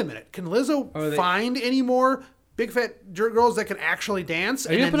 wait a minute, can Lizzo find any more big fat girls that can actually dance?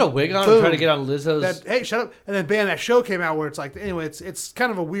 Are you gonna put a wig on and try to get on Lizzo's? Hey, shut up! And then bam, that show came out where it's like anyway, it's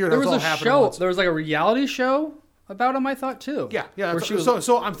kind of a weird. There was a show. There was like a reality show about him. I thought too. Yeah.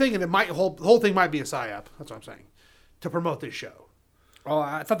 So I'm thinking it might the whole thing might be a psyop. That's what I'm saying to promote this show. Oh,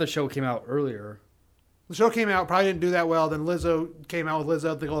 I thought the show came out earlier. The show came out, probably didn't do that well. Then Lizzo came out with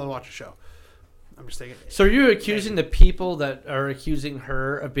Lizzo. They go and watch the show. I'm just thinking. So are you accusing the people that are accusing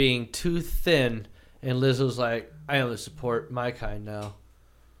her of being too thin, and Lizzo's like, I only support my kind now.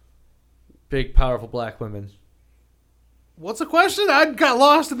 Big, powerful black women. What's the question? I got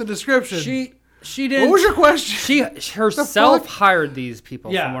lost in the description. She didn't. What was your question? She herself hired these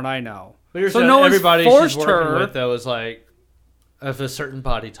people, from what I know. But you're saying no everybody she's working with though is like of a certain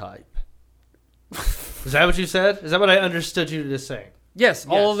body type. Is that what you said? Is that what I understood you to say? Yes,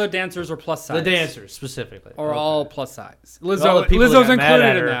 all of the dancers are plus size. The dancers specifically are all plus size. Lizzo's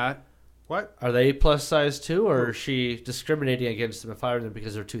included in that. What? Are they plus size too, or is she discriminating against them and firing them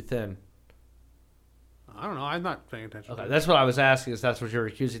because they're too thin? I don't know. I'm not paying attention. Okay, that's what I was asking. Is that's what you're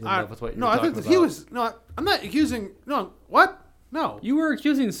accusing them of with what you're talking about? No, I think that he was. No, I'm not accusing. No, what? No. You were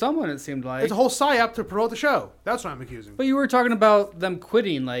accusing someone. It seemed like it's a whole psyop to promote the show. That's what I'm accusing. But you were talking about them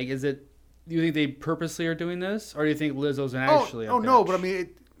quitting. Like, is it? Do you think they purposely are doing this, or do you think Lizzo's actually? No, but I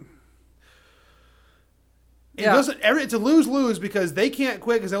mean, it's a lose-lose because they can't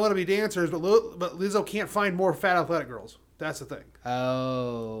quit because they want to be dancers, but Lizzo can't find more fat athletic girls. That's the thing.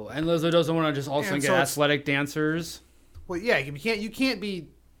 Oh, and Lizzo doesn't want to just also get athletic dancers. Well, yeah, you can't be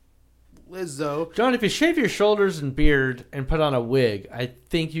Lizzo. John, if you shave your shoulders and beard and put on a wig, I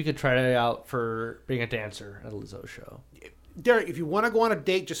think you could try it out for being a dancer at a Lizzo show. Derek, if you want to go on a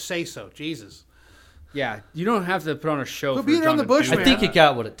date, just say so. Jesus. Yeah, you don't have to put on a show. Quit beating around the bush, man. I think you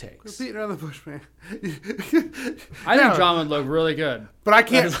got what it takes. Quit beating around the bush, man. I think John would look really good. But I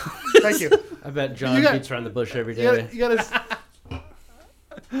can't. Thank you. I bet John beats around the bush every day. You gotta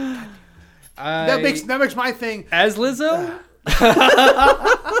that makes my thing. As Lizzo?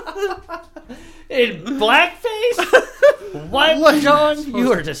 In blackface? What, John?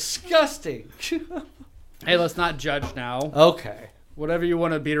 You are disgusting. Hey, let's not judge now. Okay. Whatever you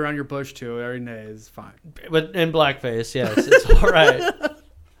want to beat around your bush to every day is fine. But in blackface, yes, it's all right.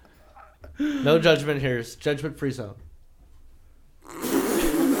 No judgment here. It's judgment-free zone.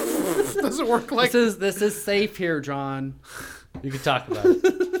 Doesn't work like this is safe here, John. You can talk about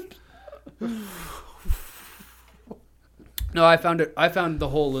it. No, I found the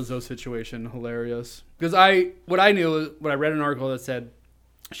whole Lizzo situation hilarious because I read an article that said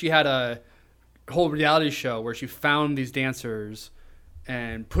she had a whole reality show where she found these dancers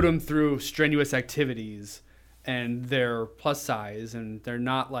and put them through strenuous activities, and they're plus size and they're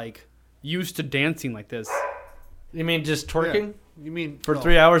not like used to dancing like this. You mean just twerking? You mean for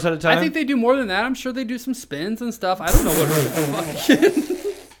 3 hours at a time? I think they do more than that. I'm sure they do some spins and stuff. I don't know what.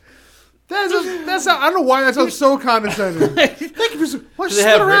 That's I don't know why that sounds so condescending. Thank you for why Do sit they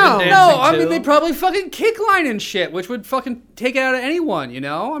have around. ribbon No, dancing I mean too? they probably fucking kick line and shit, which would fucking take it out of anyone. You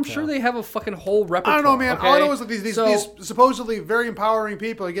know, I'm sure they have a fucking whole repertoire. I don't know, man. Okay? All I know is that these supposedly very empowering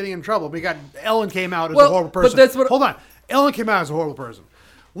people are getting in trouble. We got Ellen came out as a Well, horrible but person. that's what- Hold on, Ellen came out as a horrible person.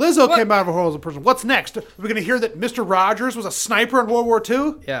 Lizzo What? came out as a horrible person. What's next? Are we going to hear that Mr. Rogers was a sniper in World War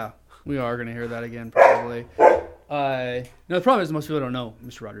II? Yeah, we are gonna hear that again probably. No, the problem is most people don't know who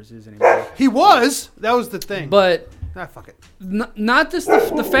Mr. Rogers is anymore. He was. That was the thing. But Fuck it. not just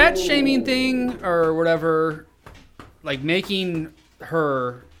the fat shaming thing or whatever, like making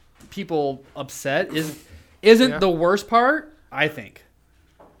her people upset isn't the worst part. I think.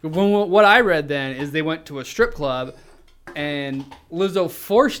 What I read then is they went to a strip club and Lizzo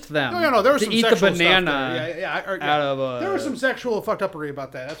forced them No, there was to some eat the sexual stuff banana there. out of a. There was some sexual fucked uppery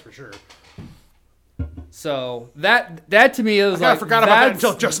about that. That's for sure. So that to me is I like forgot about that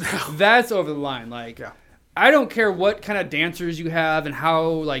until just now. That's over the line. Like, Yeah. I don't care what kind of dancers you have and how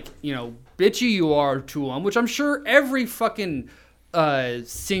like bitchy you are to them, which I'm sure every fucking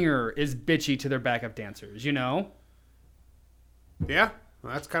singer is bitchy to their backup dancers. Yeah,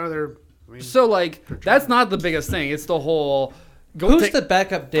 well, that's kind of their. I mean, So like that's not the biggest thing. It's the whole. Who's the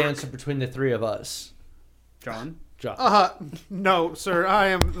backup dancer between the three of us? John? no, sir. I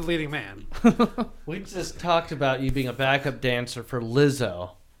am the leading man. We just talked about you being a backup dancer for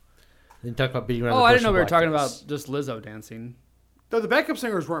Lizzo. Then talked about being around the Oh, I bush didn't know in we were talking blackface. about just Lizzo dancing. Though the backup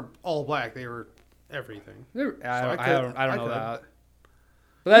singers weren't all black; they were everything. I don't know could. that.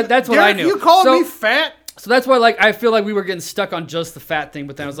 But that's what Derek, I knew. you called me fat. So that's why, like, I feel like we were getting stuck on just the fat thing,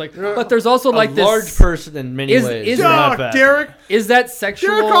 but then I was like, but there's also like a this large person in many ways. is You're not Oh, fat. Derek. Is that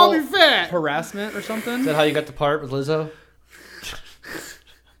sexual Derek called me fat. harassment or something? Is that how you got the part with Lizzo?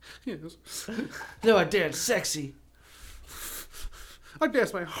 Yes. No, I dance sexy. I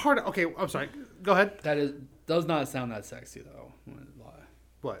danced my heart out. Okay, I'm sorry. Go ahead. Does not sound that sexy though.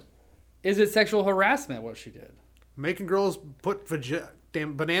 What? Is it sexual harassment what she did? Making girls put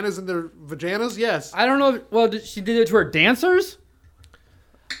damn bananas in their vaginas? Yes. I don't know. Well, she did it to her dancers.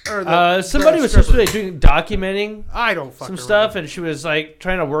 Or Somebody was supposed to be doing documenting I don't fucking some stuff, and she was like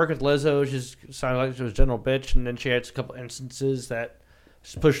trying to work with Lizzo. She just sounded like she was a general bitch, and then she had a couple instances that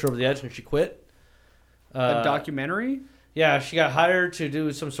just pushed her over the edge, and she quit. A documentary. Yeah, she got hired to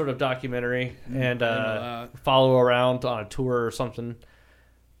do some sort of documentary and follow her around on a tour or something.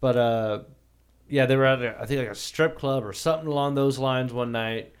 But yeah, they were at I think like a strip club or something along those lines one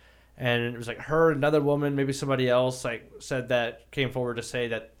night, and it was like her, another woman, maybe somebody else, like said that came forward to say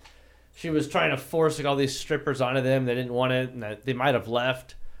that she was trying to force like all these strippers onto them. They didn't want it, and that they might have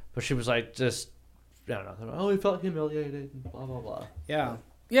left, but she was like just I don't know. Oh, he felt humiliated. And blah blah blah. Yeah.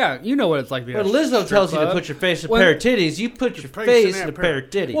 Yeah, you know what it's like being When a Lizzo strip tells you to club. put your face in a pair of titties, you put your face in a pair of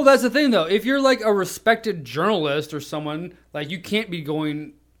titties. Well, that's the thing, though. If you're like a respected journalist or someone, like you can't be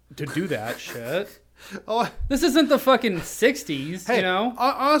going to do that shit. Oh, This isn't the fucking 60s, hey, you know?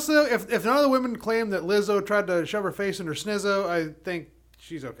 honestly, if none of the women claim that Lizzo tried to shove her face in her snizzo, I think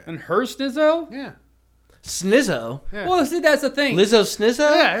she's okay. And her snizzo? Yeah. Snizzo? Yeah. Well, see, that's the thing. Lizzo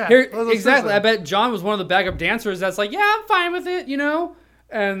Snizzo? Yeah. Here, Lizzo exactly. snizzo. I bet John was one of the backup dancers that's like, yeah, I'm fine with it, you know?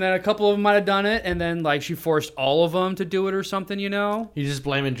 And then a couple of them might have done it, and then like she forced all of them to do it or something, you know? You just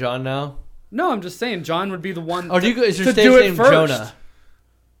blaming John now? No, I'm just saying John would be the one Is your to stage do it name first. Jonah?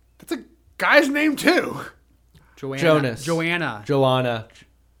 That's a guy's name, too. Jonas. Joanna. Joanna,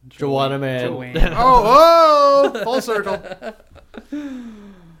 man. Joanna. Oh, full circle.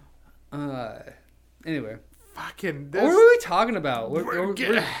 Anyway. Fucking What were we talking about?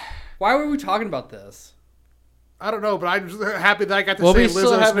 Why were we talking about this? I don't know, but I'm just happy that I got to Well, say we Lizzo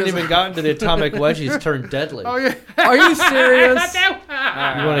still haven't snizzo. even gotten to the atomic wedgies turned deadly. Oh, yeah. Are you serious?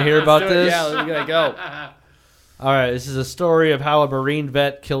 You want to hear about this? Yeah, we gotta go. All right, this is a story of how a Marine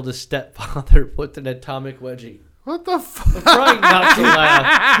vet killed his stepfather with an atomic wedgie. What the fuck? Trying not to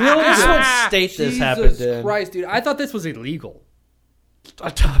laugh. Guess what state this happened Jesus in? Christ, dude! I thought this was illegal.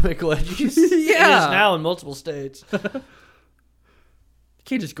 Atomic wedgies. It is now in multiple states. You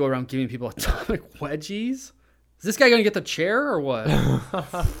can't just go around giving people atomic wedgies. Is this guy gonna get the chair or what?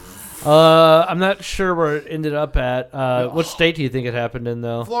 I'm not sure where it ended up at. What state do you think it happened in,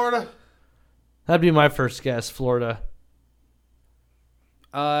 though? Florida. That'd be my first guess. Florida.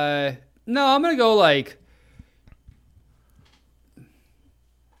 No, I'm gonna go like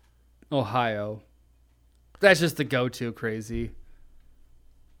Ohio. That's just the go-to crazy.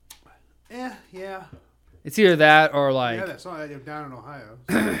 Yeah. It's either that or like Yeah, that's not down in Ohio.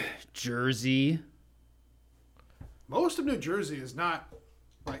 Jersey. Most of New Jersey is not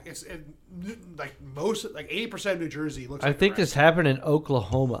like like 80% of New Jersey looks. I think this happened in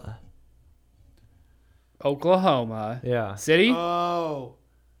Oklahoma. Yeah. City? Oh.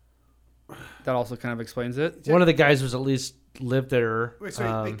 That also kind of explains it. One of the guys was at least lived there. Wait,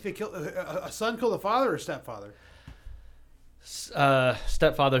 sorry, they killed a son killed a father or stepfather?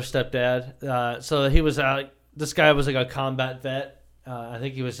 Stepfather, stepdad. So he was this guy was like a combat vet. I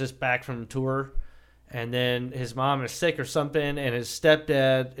think he was just back from tour, and then his mom is sick or something, and his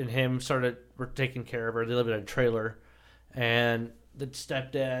stepdad and him were taking care of her. They lived in a trailer, and the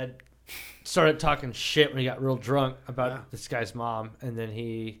stepdad started talking shit when he got real drunk about this guy's mom, and then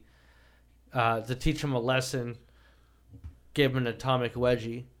he, to teach him a lesson, gave him an atomic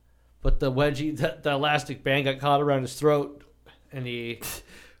wedgie, but the wedgie, the elastic band got caught around his throat, and he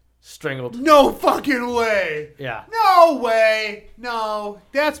strangled. No fucking way. Yeah. No way. No,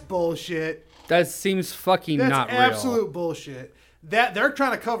 that's bullshit. That seems fucking That's not real. absolute bullshit. That they're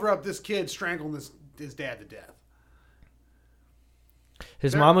trying to cover up this kid strangling his dad to death.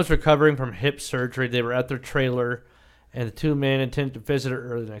 His mom was recovering from hip surgery. They were at their trailer, and the two men intended to visit her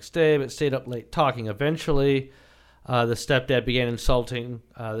early the next day, but stayed up late talking. Eventually, the stepdad began insulting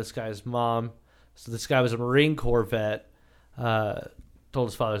this guy's mom. So this guy was a Marine Corps vet. Told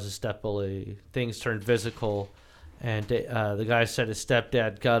his father was a step bully. Things turned physical, and the guy said his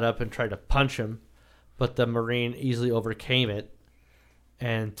stepdad got up and tried to punch him, but the Marine easily overcame it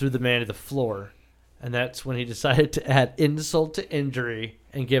and threw the man to the floor. And that's when he decided to add insult to injury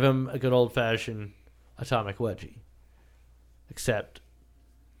and give him a good old-fashioned atomic wedgie. Except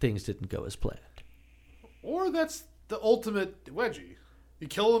things didn't go as planned. Or that's the ultimate wedgie. You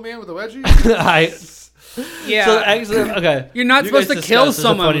kill a man with a wedgie? Yeah. So actually, okay. You're not supposed to kill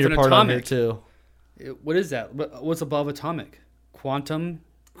someone with an atomic. Too. What is that? What's above atomic? Quantum?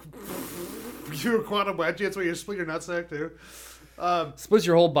 You're a quantum wedgie? That's where you split your nutsack too? Splits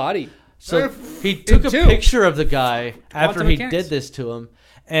your whole body. So he took a picture of the guy after Quantum he mechanics. did this to him,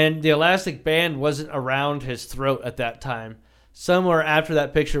 and the elastic band wasn't around his throat at that time. Somewhere after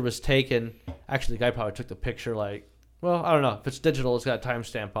that picture was taken, actually the guy probably took the picture I don't know. If it's digital, it's got a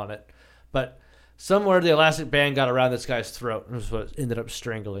timestamp on it. But somewhere the elastic band got around this guy's throat, and was what ended up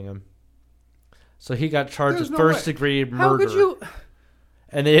strangling him. So he got charged with first-degree murder. How could you...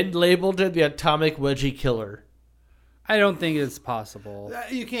 And they labeled him the atomic wedgie killer. I don't think it's possible.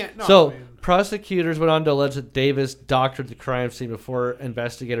 You can't. No, So, prosecutors went on to allege that Davis doctored the crime scene before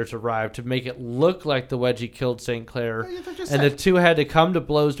investigators arrived to make it look like the wedgie killed St. Clair. And the two had to come to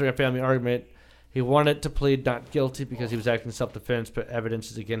blows during a family argument. He wanted to plead not guilty because he was acting in self-defense, but evidence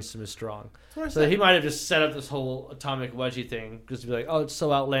is against him is strong. So he might have just set up this whole atomic wedgie thing just to be like, oh, it's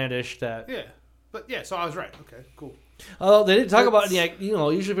so outlandish that... Yeah. But yeah, so I was right. Okay, cool. Oh, they didn't talk about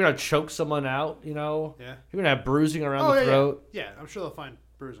usually if you're going to choke someone out, you're going to have bruising around the throat. Yeah, I'm sure they'll find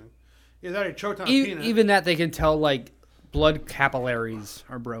bruising. Yeah, they already choked on a peanut. Even that they can tell, blood capillaries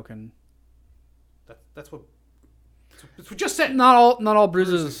are broken. That's what we just said. Not all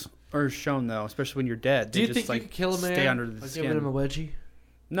bruises are shown, though, especially when you're dead. Do you think you could kill a man? Stay under the skin. Giving him a wedgie?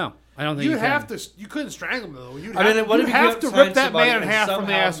 No, I don't think you have to. You couldn't strangle him though. What if you have to rip that man in half from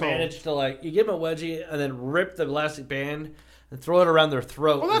the asshole? Manage to you give him a wedgie and then rip the elastic band and throw it around their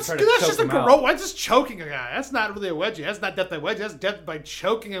throat. Well, that's just that's just choking a guy. That's not really a wedgie. That's not death by wedgie. That's death by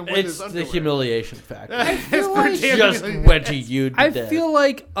choking him with his underwear. It's the humiliation factor. It's just wedgie you. I feel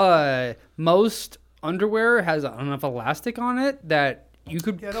like most underwear has enough elastic on it that you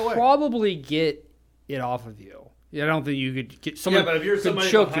could probably get it off of you. Yeah, I don't think you could get someone. Yeah, but if you're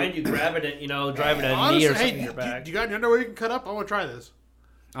somebody behind you grabbing it, driving a knee or something in your back. You got any underwear you can cut up? I want to try this.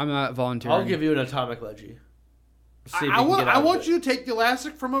 I'm not volunteering. I'll give you an atomic wedgie. I want you to take the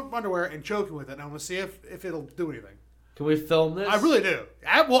elastic from underwear and choke him with it. And I want to see if it'll do anything. Can we film this? I really do.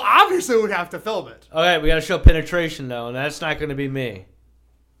 Well, obviously we'd have to film it. Okay, we got to show penetration though, and that's not going to be me.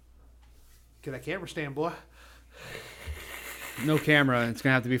 Get that camera stand, boy. No camera. It's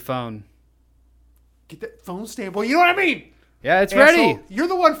gonna have to be phone. Get that phone stand, boy. You know what I mean? Yeah, it's ready. You're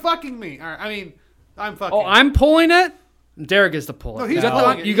the one fucking me. All right, I'm fucking. Oh, I'm pulling it. Derek is to pull it. No, you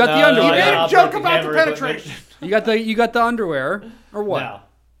got the underwear. You made a joke about the penetration. You got the underwear or what?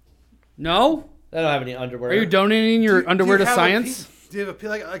 No. I don't have any underwear. Are you donating your underwear to science? Do you have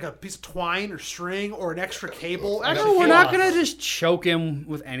like a piece of twine or string or an extra cable? No, we're not gonna just choke him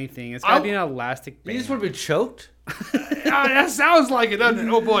with anything. It's gotta be an elastic band. You just want to be choked? That sounds like it, doesn't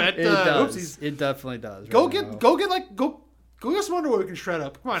it? Oh boy, it does. Oopsies. It definitely does. Go get some underwear we can shred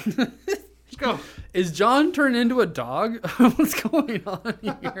up. Come on, let's go. Is John turned into a dog? What's going on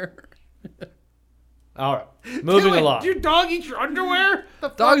here? All right, moving along. Do your dog eat your underwear?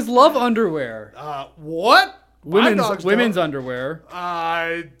 Dogs love underwear. What? Women's underwear.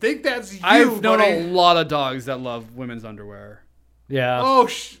 I think that's you. I've known a lot of dogs that love women's underwear. Yeah. Oh,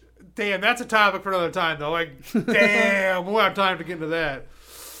 damn, that's a topic for another time, though. Like, damn, we won't have time to get into that.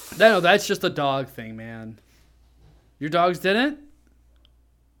 No, that's just a dog thing, man. Your dogs didn't?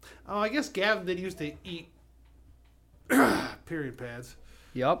 Oh, I guess Gavin did used to eat period pads.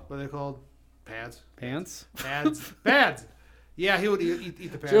 Yep. What are they called? Pads? Pants? Pads. Yeah, he would eat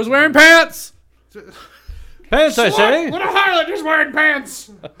the pads. She was wearing pants! Pants, I say. What a harlot is wearing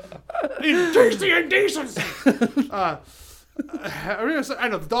pants! Tasty indecency! I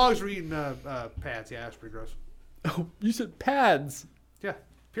know, the dogs were eating pads. Yeah, that's pretty gross. Oh, you said pads. Yeah,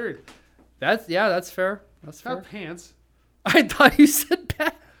 period. That's fair. That's fair. Not pants. I thought you said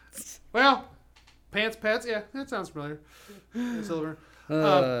pads. Well, pads, yeah, that sounds familiar. Silver. Did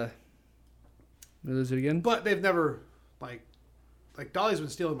I lose it again? But they've never, like Dolly's been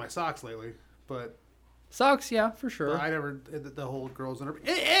stealing my socks lately, but... Socks, yeah, for sure. I never did the whole girls under.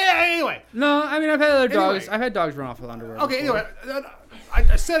 Anyway. No, I mean, I've had other dogs. I've had dogs run off with underwear. Okay, before. anyway.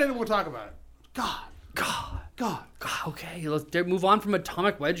 I said it and we'll talk about it. God. Okay, let's move on from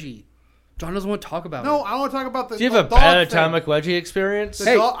Atomic Wedgie. John doesn't want to talk about it. No, I want to talk about the Do you have a bad Atomic Wedgie experience?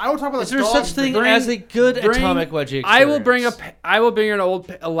 I want to talk about is there such thing as a good Atomic Wedgie experience? I will bring an old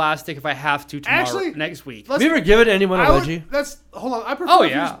elastic if I have to tomorrow. Next week. Have you ever given anyone a wedgie? Hold on. I prefer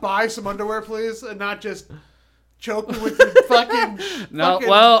if you just buy some underwear, please, and not just choke me with your fucking. No,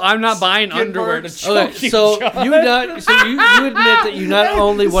 well, I'm not buying underwear to choke. Okay, so you admit that you not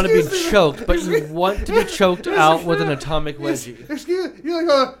only want to be choked, but you want to be choked out with an Atomic Wedgie. Excuse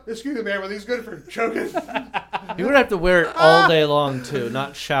me, man, but he's good for choking. You would have to wear it all day long too,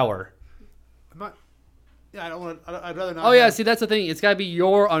 not shower. Yeah, I don't want. I'd rather not. Oh yeah, see that's the thing. It's gotta be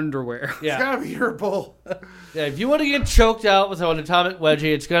your underwear. Yeah, it's gotta be your bull. Yeah, if you want to get choked out with an Atomic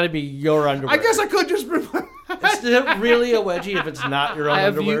Wedgie, it's gotta be your underwear. I guess I could just. Is it really a wedgie if it's not your own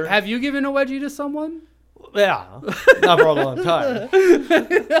underwear? Have you given a wedgie to someone? Yeah, not for a long time.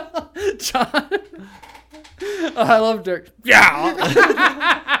 John. I love Dirk. Yeah.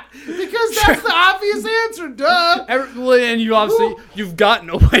 Because that's the obvious answer, duh. And you obviously, you've gotten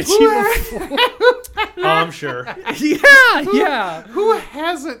a wedgie before. Oh, I'm sure. Yeah. Who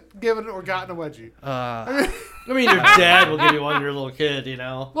hasn't given or gotten a wedgie? I mean, your dad will give you one when you're a little kid, you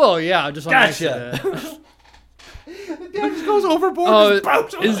know? Well, yeah, just on Gotcha. The dad just goes overboard.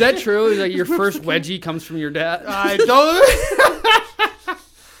 Is that true? Is like your first wedgie comes from your dad? I don't.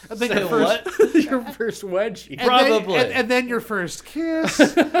 I think your first wedgie. Probably. And then your first kiss.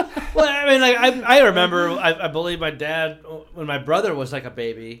 Well, I mean, like I remember, I believe my dad, when my brother was like a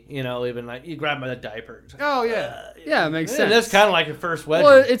baby, you know, even like, you grab him by the diaper. Oh, yeah. Yeah, it makes sense. And that's kind of like your first wedgie.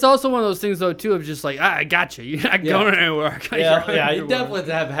 Well, it's also one of those things, though, too, of just like, I got you. You're not going anywhere. Yeah, you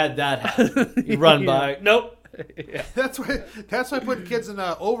definitely have had that happen. You run by. Nope. Yeah. That's why putting kids in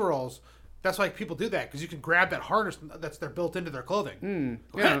overalls. That's why people do that, because you can grab that harness they're built into their clothing.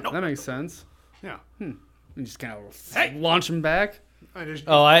 Yeah, that makes sense. Yeah. You just kind of launch them back. I went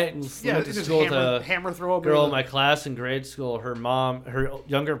to to school with a hammer throw girl in my class in grade school. Her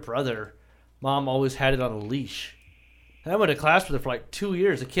younger brother, mom always had it on a leash. And I went to class with her for like 2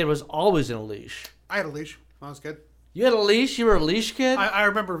 years. The kid was always in a leash. I had a leash when I was a kid. You had a leash? You were a leash kid? I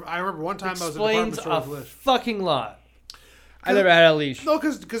remember one time I was in a department store with a leash. Fucking lot. I never had a leash. No,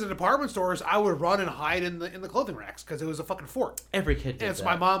 because in department stores, I would run and hide in the clothing racks because it was a fucking fort. Every kid did and so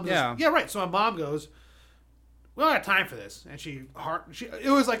that. my mom right. So my mom goes, "We don't have time for this," and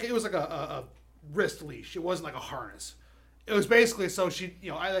it was like a wrist leash. It wasn't like a harness. It was basically so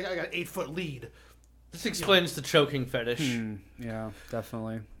I got an 8-foot lead. This explains the choking fetish. Yeah,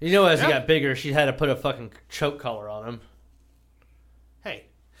 definitely. You know, as he got bigger, she had to put a fucking choke collar on him. Hey.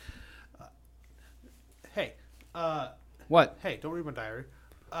 What? Hey, don't read my diary.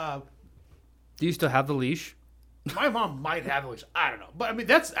 Do you still have the leash? My mom might have a leash. I don't know. But, I mean,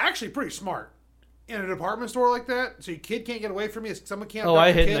 that's actually pretty smart. In a department store like that, so your kid can't get away from you. Someone can't. Oh,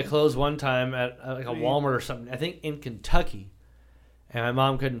 I hid in the clothes one time at like a Walmart or something. I think in Kentucky. And my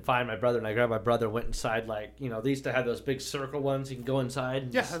mom couldn't find my brother, and I grabbed my brother, went inside, they used to have those big circle ones you can go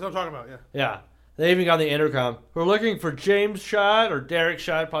inside. Yeah, that's what I'm talking about, Yeah. They even got on the intercom. We're looking for James Shot or Derek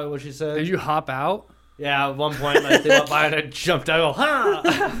Shot, probably what she said. Did you hop out? Yeah, at one point, they went by and I jumped out. I go, ha!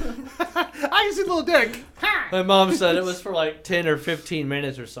 I can see little Derek. Ha! My mom said it was for like 10 or 15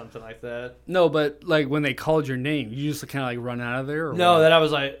 minutes or something like that. No, but like when they called your name, you just kind of like run out of there? Or no, what? then I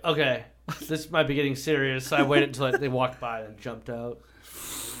was like, okay, this might be getting serious. So I waited until they walked by and jumped out.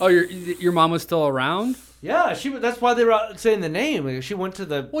 Oh, your mom was still around? Yeah, that's why they were saying the name. She went to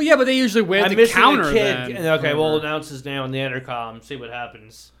the. Well, yeah, but they usually wait at the counter. A kid, and okay, we'll announce his name on the intercom, see what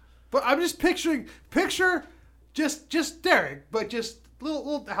happens. But I'm just picture Just Derek, but just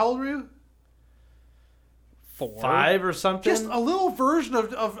little. How old were you? 4, 5 or something. Just a little version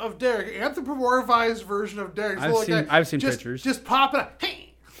of Derek, anthropomorphized version of Derek. I've seen pictures. Just popping up.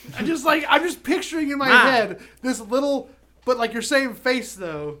 Hey, I'm just picturing in my head this little, but like your same face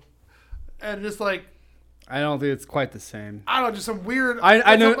though, and just like. I don't think it's quite the same. I don't know, just some weird.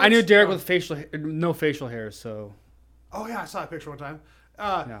 I knew Derek with no facial hair, so. Oh yeah, I saw a picture one time.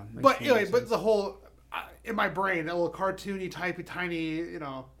 Yeah, but anyway, but the whole in my brain, that little cartoony, tiny,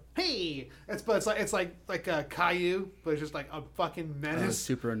 hey, it's like a Caillou, but it's just like a fucking menace.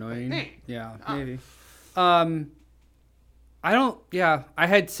 Super annoying. Hey. Yeah, maybe. I don't. Yeah, I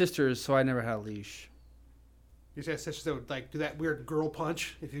had sisters, so I never had a leash. You say sisters that would like do that weird girl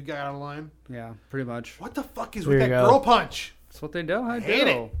punch if you got out of line. Yeah, pretty much. What the fuck is with that girl punch? That's what they do. I hate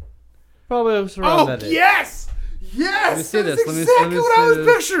it. Probably was around that age. Yes! Yes! Let me see this. That's exactly what I was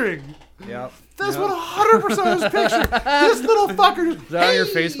picturing. Yep. That's what 100% I was picturing. This little fucker just, is that on your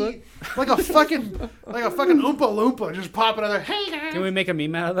Facebook? Like a fucking Oompa Loompa just popping out there. Hey guys. Can we make a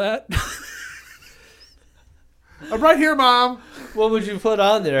meme out of that? I'm right here, Mom. What would you put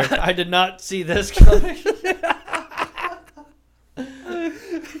on there? I did not see this coming.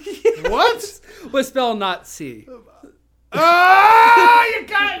 What? What spell not see? Ah, you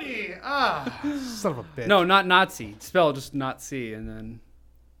got me. Son of a bitch. No, not Nazi. Spell just not see, and then.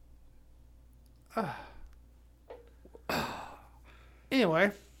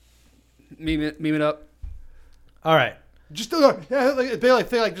 Anyway, Meme it up. All right. just they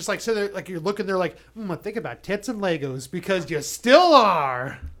just like sit there like you're looking there like think about tits and Legos because you still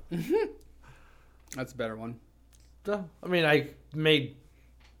are. That's a better one. I mean, I made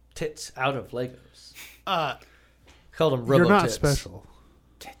tits out of Legos. Called them Robo You're not tits. special.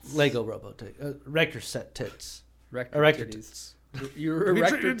 Tits. Lego Robo tits. Rector set tits. Erector tits. You're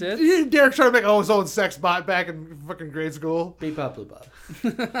erector tits? Derek's trying to make his own sex bot back in fucking grade school. Beep bop blue bop.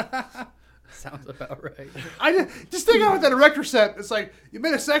 Sounds about right. I just think about that erector set. It's like, you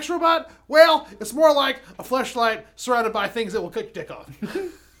made a sex robot? Well, it's more like a fleshlight surrounded by things that will cut your dick off.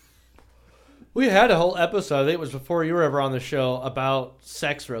 We had a whole episode, I think it was before you were ever on the show, about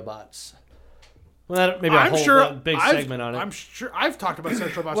sex robots. Well, maybe a big segment on it. I'm sure I've talked about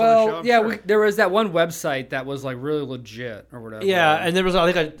sex robots on the show. Well, yeah, there was that one website that was like really legit or whatever. Yeah, and there was I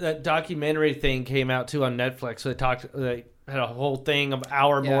think that documentary thing came out too on Netflix. So they had a whole thing of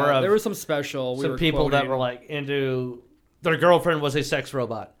hour more of there was some special. Some people that were like into their girlfriend was a sex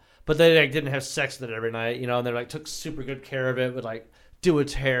robot, but they like didn't have sex with it every night, and they like took super good care of it, would like do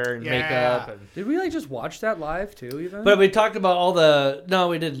its hair and makeup. And, did we like just watch that live too? Even, but we talked about all the no,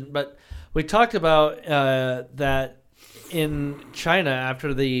 we didn't, but. We talked about that in China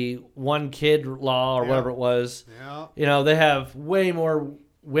after the one kid law or whatever it was. Yeah. They have way more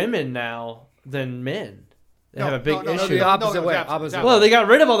women now than men. They have a big issue. The opposite way. Opposite. Well, they got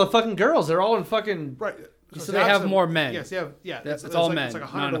rid of all the fucking girls. They're all in fucking right. So they have more men. Yes, yeah. It's all men. It's like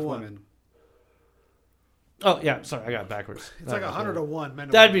 100 not to enough 1. women. Oh yeah, sorry, I got it backwards. It's like 100 to 1 men.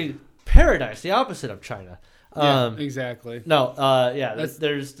 That'd be paradise, the opposite of China. Yeah, exactly. No,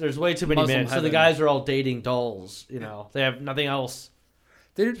 there's way too many Muslim men. So heaven. the guys are all dating dolls. They have nothing else.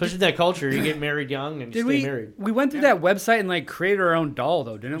 Especially in that culture, you get married young and stay married. We went through that website and like created our own doll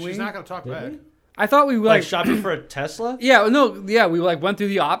though, didn't we? She's not going to talk back. I thought we like shopping for a Tesla. Yeah, no, yeah. We like went through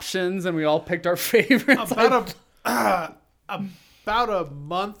the options and we all picked our favorites. About a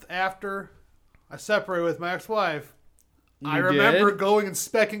month after I separated with my ex-wife. I remember going and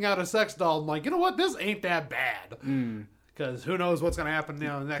specking out a sex doll. I'm like, you know what? This ain't that bad. Because who knows what's going to happen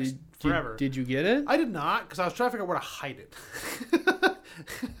next forever. Did you get it? I did not, because I was trying to figure out where to hide it.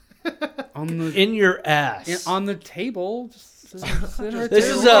 In your ass. On the table. This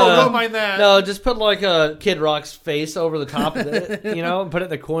is don't mind that. No, just put like a Kid Rock's face over the top of it, and put it in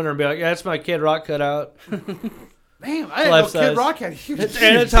the corner and be like, yeah, that's my Kid Rock cutout. Damn, I didn't know Kid Rock had huge. It's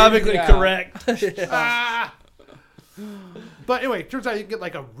anatomically correct. But anyway, turns out you can get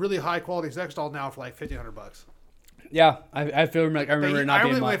like a really high quality sex doll now for like $1,500. Yeah, I feel like I remember it not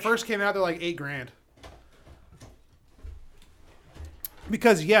being much. When they first came out, they're like $8,000.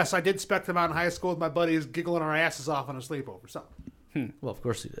 Because yes, I did spec them out in high school with my buddies, giggling our asses off on a sleepover. So, well, of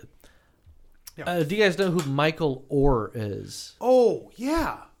course you did. Yeah. Do you guys know who Michael Orr is? Oh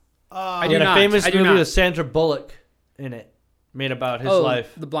yeah, I he do had not. a famous I do movie not. with Sandra Bullock in it, made about his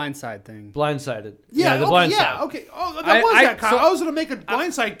life. The Blindside thing. Blindsided. Yeah, the okay, Blind yeah, Side. okay. Oh, that was that. I was gonna make a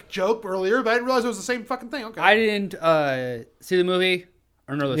Blindside joke earlier, but I didn't realize it was the same fucking thing. Okay, I didn't see the movie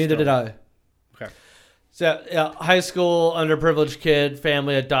or know the Neither story. did I. Okay. So, high school, underprivileged kid,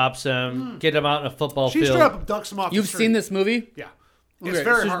 family adopts him, get him out in a football she field. straight up abducts him off. You've the street. seen this movie? Yeah, Okay, it's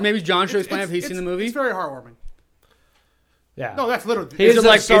very. so maybe John should explain if he's seen the movie. It's very heartwarming. Yeah. No, that's literally. He's it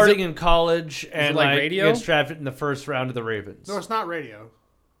like- starting in college and like like radio? gets drafted in the first round of the Ravens. No, it's not radio.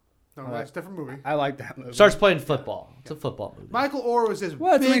 No, Oh, that's a different movie. I like that movie. Starts playing football. It's a football movie. Michael Orr was this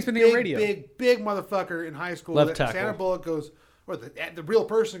Well, it's big, makes me think of big, radio. big motherfucker in high school. Left that tackle. Sandra Bullock goes, or the real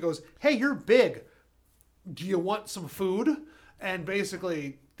person goes, "Hey, you're big. Do you want some food?" And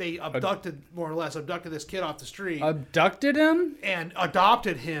basically, they more or less abducted this kid off the street Abducted him? and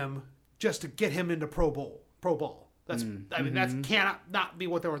adopted him just to get him into pro ball. That's I mean that cannot not be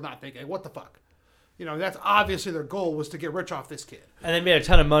what they were not thinking. What the fuck? You know, that's obviously their goal was to get rich off this kid. And they made a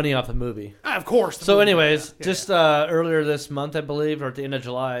ton of money off the movie. Of course. So anyways, earlier this month, I believe, or at the end of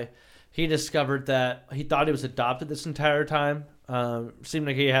July, he discovered that he thought he was adopted this entire time. Seemed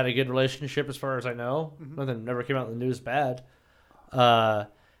like he had a good relationship as far as I know. Nothing never came out in the news bad.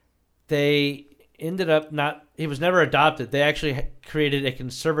 They ended up he was never adopted. They actually created a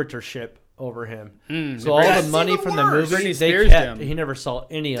conservatorship over him. So all the money from the movie, Britney they Spears kept. him. He never saw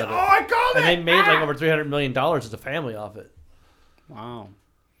any of it. Oh, I called And it! they made like over $300 million as a family off it. Wow.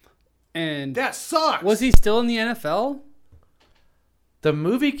 And That sucks. was he still in the NFL? The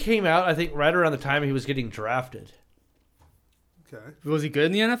movie came out, I think, right around the time he was getting drafted. Okay. Was he good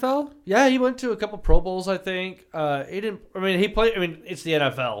in the NFL? Yeah, he went to a couple Pro Bowls, I think. He didn't. I mean, he played. I mean, it's the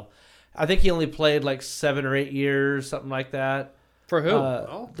NFL. I think he only played like 7 or 8 years, something like that. For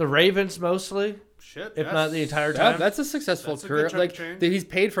who? The Ravens mostly, Shit. if not the entire time. That's a successful That's a career. good chunk Like of change. he's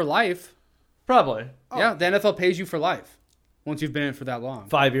paid for life. Probably Yeah, the NFL pays you for life once you've been in it for that long.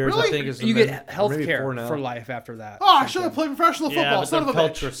 5 years. Really? I think is the You min- get health maybe care 4 now. for life after that. Oh, I should have played professional football. Yeah, but Son their of a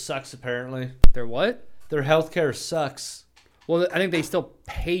culture bitch. sucks. Apparently, They're what? their health care sucks. Well, I think they still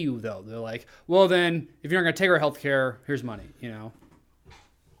pay you though. They're like, well, then if you're not gonna take our health care, here's money. You know.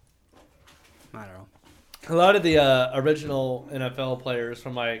 I don't know. A lot of the original NFL players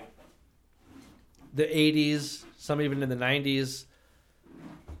from like the 80s, some even in the 90s.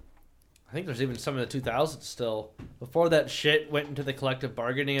 I think there's even some in the 2000s still. Before that shit went into the collective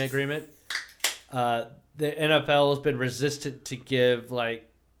bargaining agreement, the NFL has been resistant to give like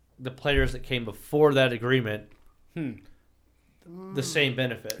the players that came before that agreement the same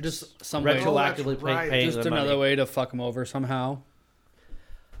benefit. Just some way. retroactively that's right. paying Just them another money. way to fuck them over somehow.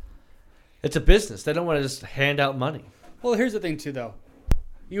 It's a business. They don't want to just hand out money. Well, here's the thing too, though.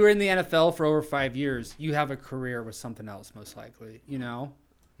 You were in the NFL for over 5 years. You have a career with something else, most likely. You know,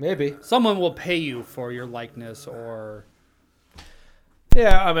 Maybe. someone will pay you for your likeness, or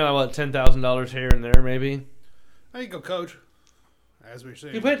Yeah, I mean, I want $10,000 here and there, maybe. There you go, coach. As we're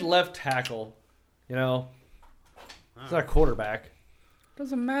saying. He played left tackle. You know, he's not a quarterback.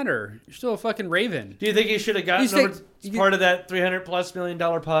 doesn't matter. You're still a fucking Raven. Do you think he should have gotten You think- over as part of that $300+ million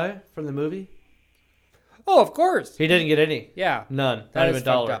pie from the movie? Oh, of course. He didn't get any. Yeah, None. Not that even is a fucked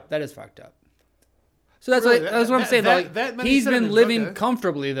dollar. up. That is fucked up. So that's Really? what I'm That- saying. that- Like, that many he's been sentences, living okay.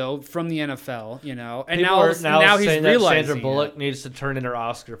 comfortably though from the NFL, you know, and People now are he's saying that realizing Sandra Bullock it. needs to turn in her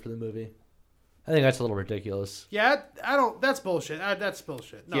Oscar for the movie. I think that's a little ridiculous. Yeah, I don't. That's bullshit. That's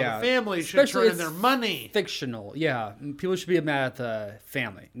bullshit. No, Yeah. the family should Especially turn in it's their money. Fictional, yeah. People should be mad at the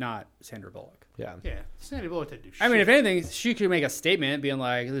family, not Sandra Bullock. Yeah. Yeah, Sandy Bullock didn't do shit. I mean, if anything, she could make a statement being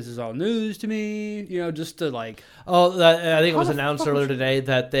like, "This is all news to me," you know, just to like. Oh, I think it was How the announced fuck earlier was- today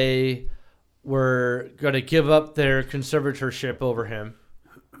that they were going to give up their conservatorship over him.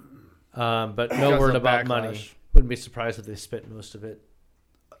 But no Because word of about backlash. money. Wouldn't be surprised if they spent most of it.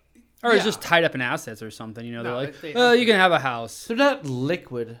 Or it's Yeah. just tied up in assets or something, you know. No, They're like, they- "Oh, you can have a house." They're not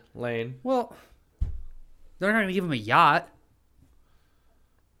liquid, Lane. Well, they're not going to give him a yacht.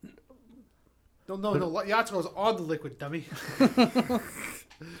 No. Yachts goes on the liquid, dummy.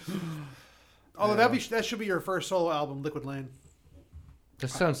 Although that should be your first solo album, Liquid Lane. That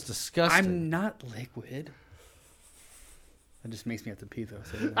sounds disgusting. I'm not liquid. That just makes me have to pee, though.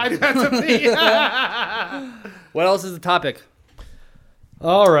 So I have to pee. what else is the topic?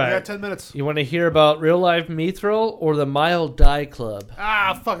 All I right. got 10 minutes. You want to hear about real life Mithral or the Mile Die Club?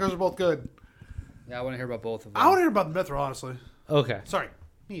 Ah, fuck, those are both good. Yeah, I want to hear about both of them. I want to hear about the Mithral, honestly. Okay. Sorry,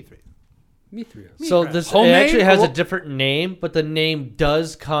 me three. Mithral. So Mithral. this it Homemade actually has or- a different name, but the name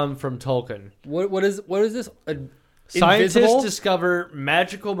does come from Tolkien. What is this? Scientists Invisible? discover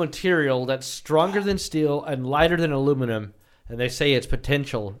magical material that's stronger than steel and lighter than aluminum, and they say its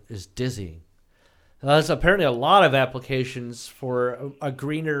potential is dizzying. Now, there's apparently a lot of applications for a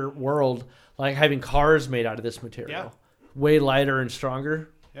greener world, like having cars made out of this material. Yeah. Way lighter and stronger.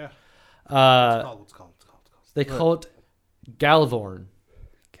 Yeah. Uh, What's called? they call it Galvorn.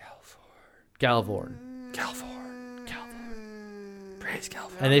 Galvorn. Praise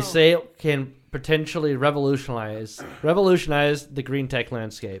Calvin. And they say it can potentially revolutionize the green tech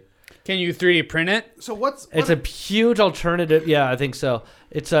landscape. Can you 3D print it? So what's It's a huge alternative. Yeah, I think so.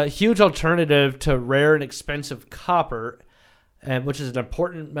 It's a huge alternative to rare and expensive copper, and which is an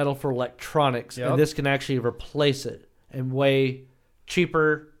important metal for electronics. Yep. And this can actually replace it and way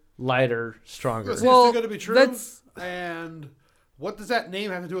cheaper, lighter, stronger. This Well, is going to be true. And what does that name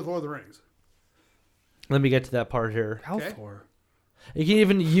have to do with Lord of the Rings? Let me get to that part here. How Okay. for? You can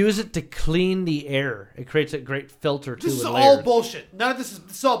even use it to clean the air. It creates a great filter too. This is with all layers. bullshit. None of this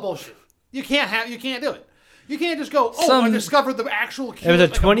is all bullshit. You can't do it. You can't just go, I Some- discovered the actual key. It was a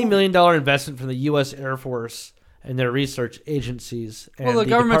like $20 movie. million investment from the U.S. Air Force and their research agencies. And Well, the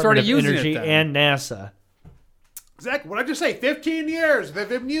government's Department already of using it Energy then. and NASA. Exactly. What did I just say? 15 years. They've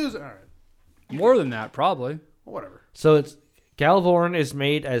been using. All right. More than that, probably. Well, whatever. So it's Galvorn is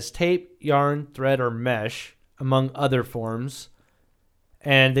made as tape, yarn, thread, or mesh, among other forms.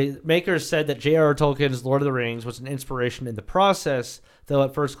 And the makers said that J.R.R. Tolkien's Lord of the Rings was an inspiration in the process, though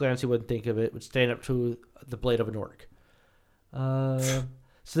at first glance you wouldn't think of it. Would stand up to the blade of an orc.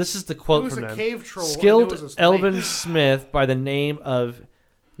 So this is the It quote was from a them. cave troll. and it Skilled was a snake. elven smith by the name of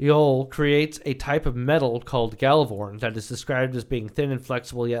Yol creates a type of metal called Galvorn that is described as being thin and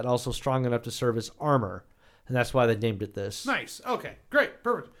flexible, yet also strong enough to serve as armor. And that's why they named it this. Nice. Okay. Great.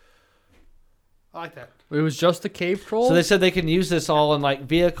 Perfect. I like that. It was just a cave troll? So they said they can use this all in like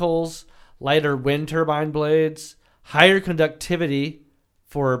vehicles, lighter wind turbine blades, higher conductivity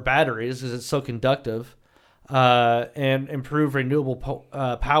for batteries because it's so conductive, and improve renewable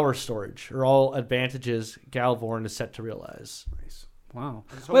power storage are all advantages Galvorn is set to realize. Nice. Wow.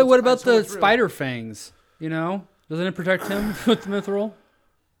 I just hope Wait, what it's- I about just hope the it's real. spider fangs? You know? Doesn't it protect him with the Mithral?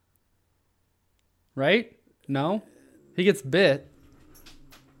 Right? No? He gets bit.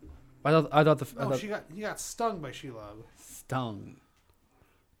 I thought No, he got stung by Shelob stung.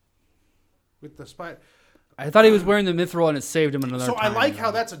 with the spider. I thought he was wearing the Mithral and it saved him another So time. I like how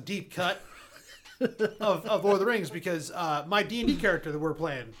that's a deep cut of Lord of the Rings because my D&D character that we're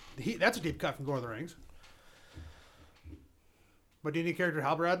playing, that's a deep cut from Lord of the Rings. My D&D character,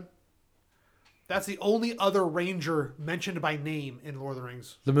 Halbrad, that's the only other ranger mentioned by name in Lord of the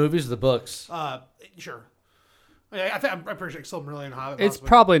Rings. The movies, the books. Sure. I'm pretty sure Silmarillion and Hobbit. It's possibly.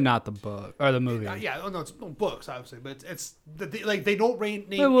 probably not the book or the movie. Yeah, no, it's books obviously, but it's like they don't name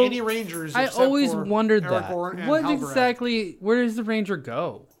Well, any rangers. I except always for wondered that. Aragorn and What Halbrand. exactly? Where does the ranger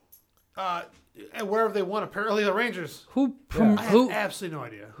go? And wherever they want, apparently the rangers. Who? I Who? have absolutely no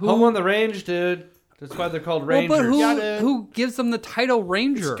idea. Home on the range, dude. That's why they're called Well, rangers. but who? Yeah, dude. Who gives them the title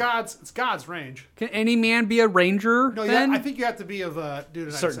ranger? It's God's range. Can any man be a ranger? No, then? I think you have to be of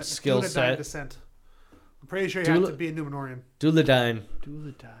Dunedain Certain descent. skill Dunedain set. descent. I'm pretty sure you have to be a Numenorian. Duladine.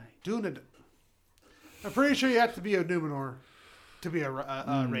 Dunedain. I'm pretty sure you have to be a Numenor to be a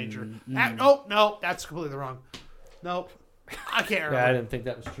ranger. Oh no, that's completely wrong. Nope, I can't remember. Yeah, I didn't think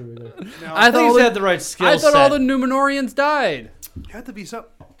that was true either. No, I think all he's the- had the right skill I thought set. all the Numenorians died. you have to be some.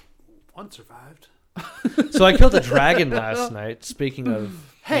 One survived. So I killed a dragon last night. Speaking of,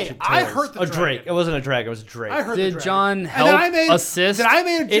 Hey, ancient I tales. heard the a drake. dragon. It wasn't a dragon. It was a drake. I heard the Did dragon. John And help then I made, assist? Then I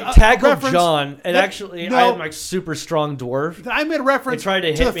made It a tackled reference- John, and that- actually, no. I am like super strong dwarf. Then I made a He reference tried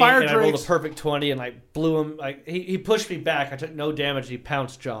to to hit the me, fire and I rolled a drakes. perfect 20, and like blew him. Like he pushed me back. I took no damage. He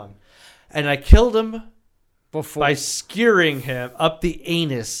pounced John, and I killed him Before by skewering him up the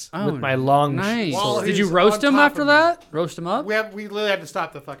anus with my long nice. While Did you he's roast on him top after of me. that? Roast him up? We literally had to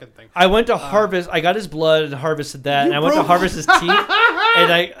stop the fucking thing. I went to harvest. I got his blood and harvested that. You And I went to broke- harvest his teeth,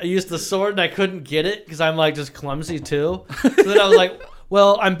 and I used the sword, and I couldn't get it because I'm like just clumsy too. So then I was like,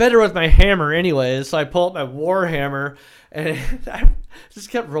 "Well, I'm better with my hammer, anyways." So I pull up my war hammer, and I just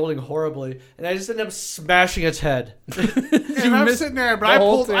kept rolling horribly, and I just ended up smashing its head. And I'm missed sitting there, but the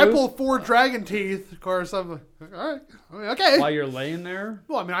whole I tooth? pulled 4 dragon teeth. Of course, I'm like, all right, okay. While you're laying there?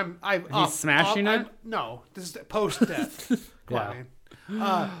 Well, I mean, I'm He's smashing it? No, this is post death.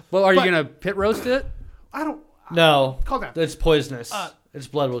 Yeah. Well, are you But- going to pit roast it? I don't. No, Calm down. it's poisonous. Its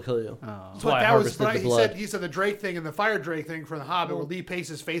blood will kill you. That's why I harvested the blood. He said the Drake thing and the fire Drake thing from the Hobbit, where Lee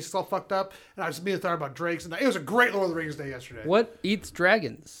Pace's face is all fucked up, and I was immediately thought about Drakes, and it was a great Lord of the Rings day yesterday. What eats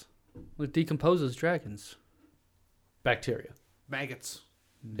dragons? What decomposes dragons? Bacteria. Maggots,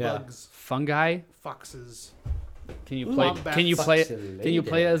 Yeah. bugs, Fungi? foxes, Can you play? Wombats. Can you play? Fucks Can you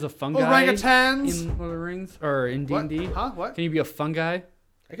play as a fungi orangutans. in Lord of the Rings or in What? D&D? Huh? What? Can you be a fungi?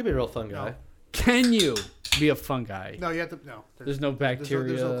 I could be a real fun guy. No. Can you be a fungi? No, you have to. No, There's no bacteria.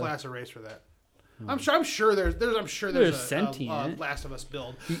 There's no class or race for that. I'm sure there's There's a sentient. Last of Us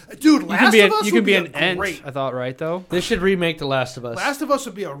build. Dude, You Last can be of an, Us you would can be a an ent. great. I thought right though. They should remake The Last of Us. Last of Us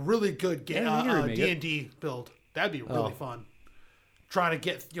would be a really good Yeah, we can remake it. D&D build. That'd be really fun. Trying to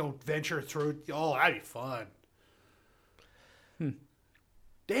get venture through. Oh, that'd be fun.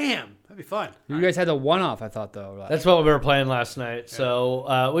 Damn, that'd be fun. You guys had the one-off, I thought, though. That's what we were playing last night. Yeah.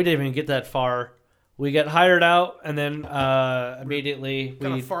 So we didn't even get that far. We got hired out, and then immediately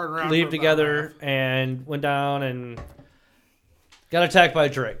we leave together and went down and got attacked by a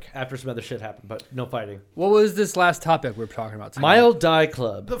Drake after some other shit happened, but no fighting. What was this last topic we were talking about tonight? Mile Die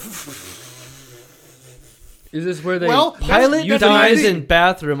Club. Is this where they... Pilot dies in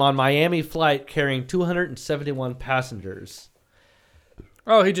bathroom on Miami flight carrying 271 passengers.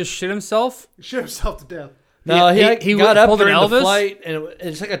 Oh, he just shit himself? He shit himself to death. No, he got up during the flight, and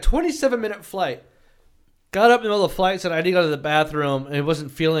it's like a 27-minute flight. Got up in the middle of the flight, said, I need to go to the bathroom, and he wasn't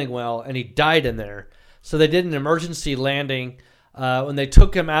feeling well, and he died in there. So they did an emergency landing. When they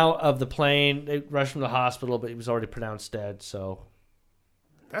took him out of the plane, they rushed him to the hospital, but he was already pronounced dead, so...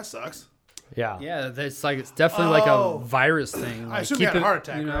 That sucks. Yeah. Yeah, it's definitely like a virus thing. I assume he had a heart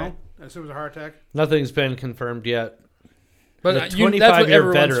attack, right? I assume it was a heart attack. Nothing's been confirmed yet. But that's what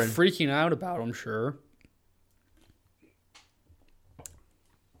everyone's freaking out about, I'm sure.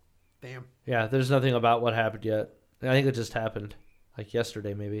 Damn. Yeah, there's nothing about what happened yet. I think it just happened. Like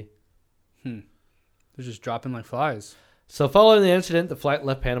yesterday, maybe. They're just dropping like flies. So following the incident, the flight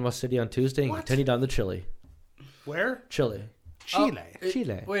left Panama City on Tuesday and continued on to Chile. Where? Chile. Chile.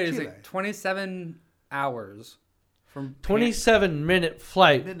 Chile. Wait, is it 27 hours from 27-minute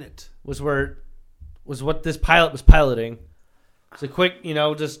flight was what this pilot was piloting. It's a quick,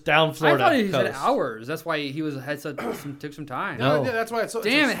 just down Florida. I thought he said hours. That's why he took some time. No, yeah, that's why it's so.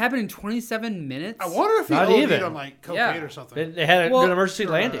 Damn, it happened in 27 minutes. I wonder if he OD'd on like cocaine or something. They had an emergency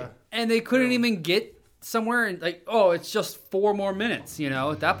landing, and they couldn't even get somewhere. And it's just 4 more minutes.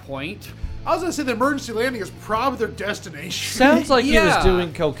 At that point. I was gonna say the emergency landing is probably their destination. Sounds like he was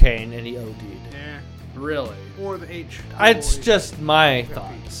doing cocaine and he OD'd. Yeah, really. Or the H. It's just my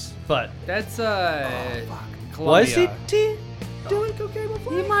thoughts, but that's was he doing cocaine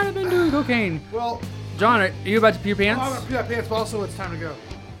before? He might have been doing cocaine. Well, John, are you about to pee your pants? I'm about to pee my pants, but also it's time to go.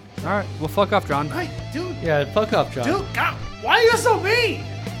 All right, well, fuck off, John. Hey, dude. Yeah, fuck off, John. Dude, God, why are you so mean?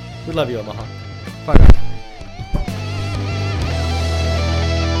 We love you, Omaha. Fuck off.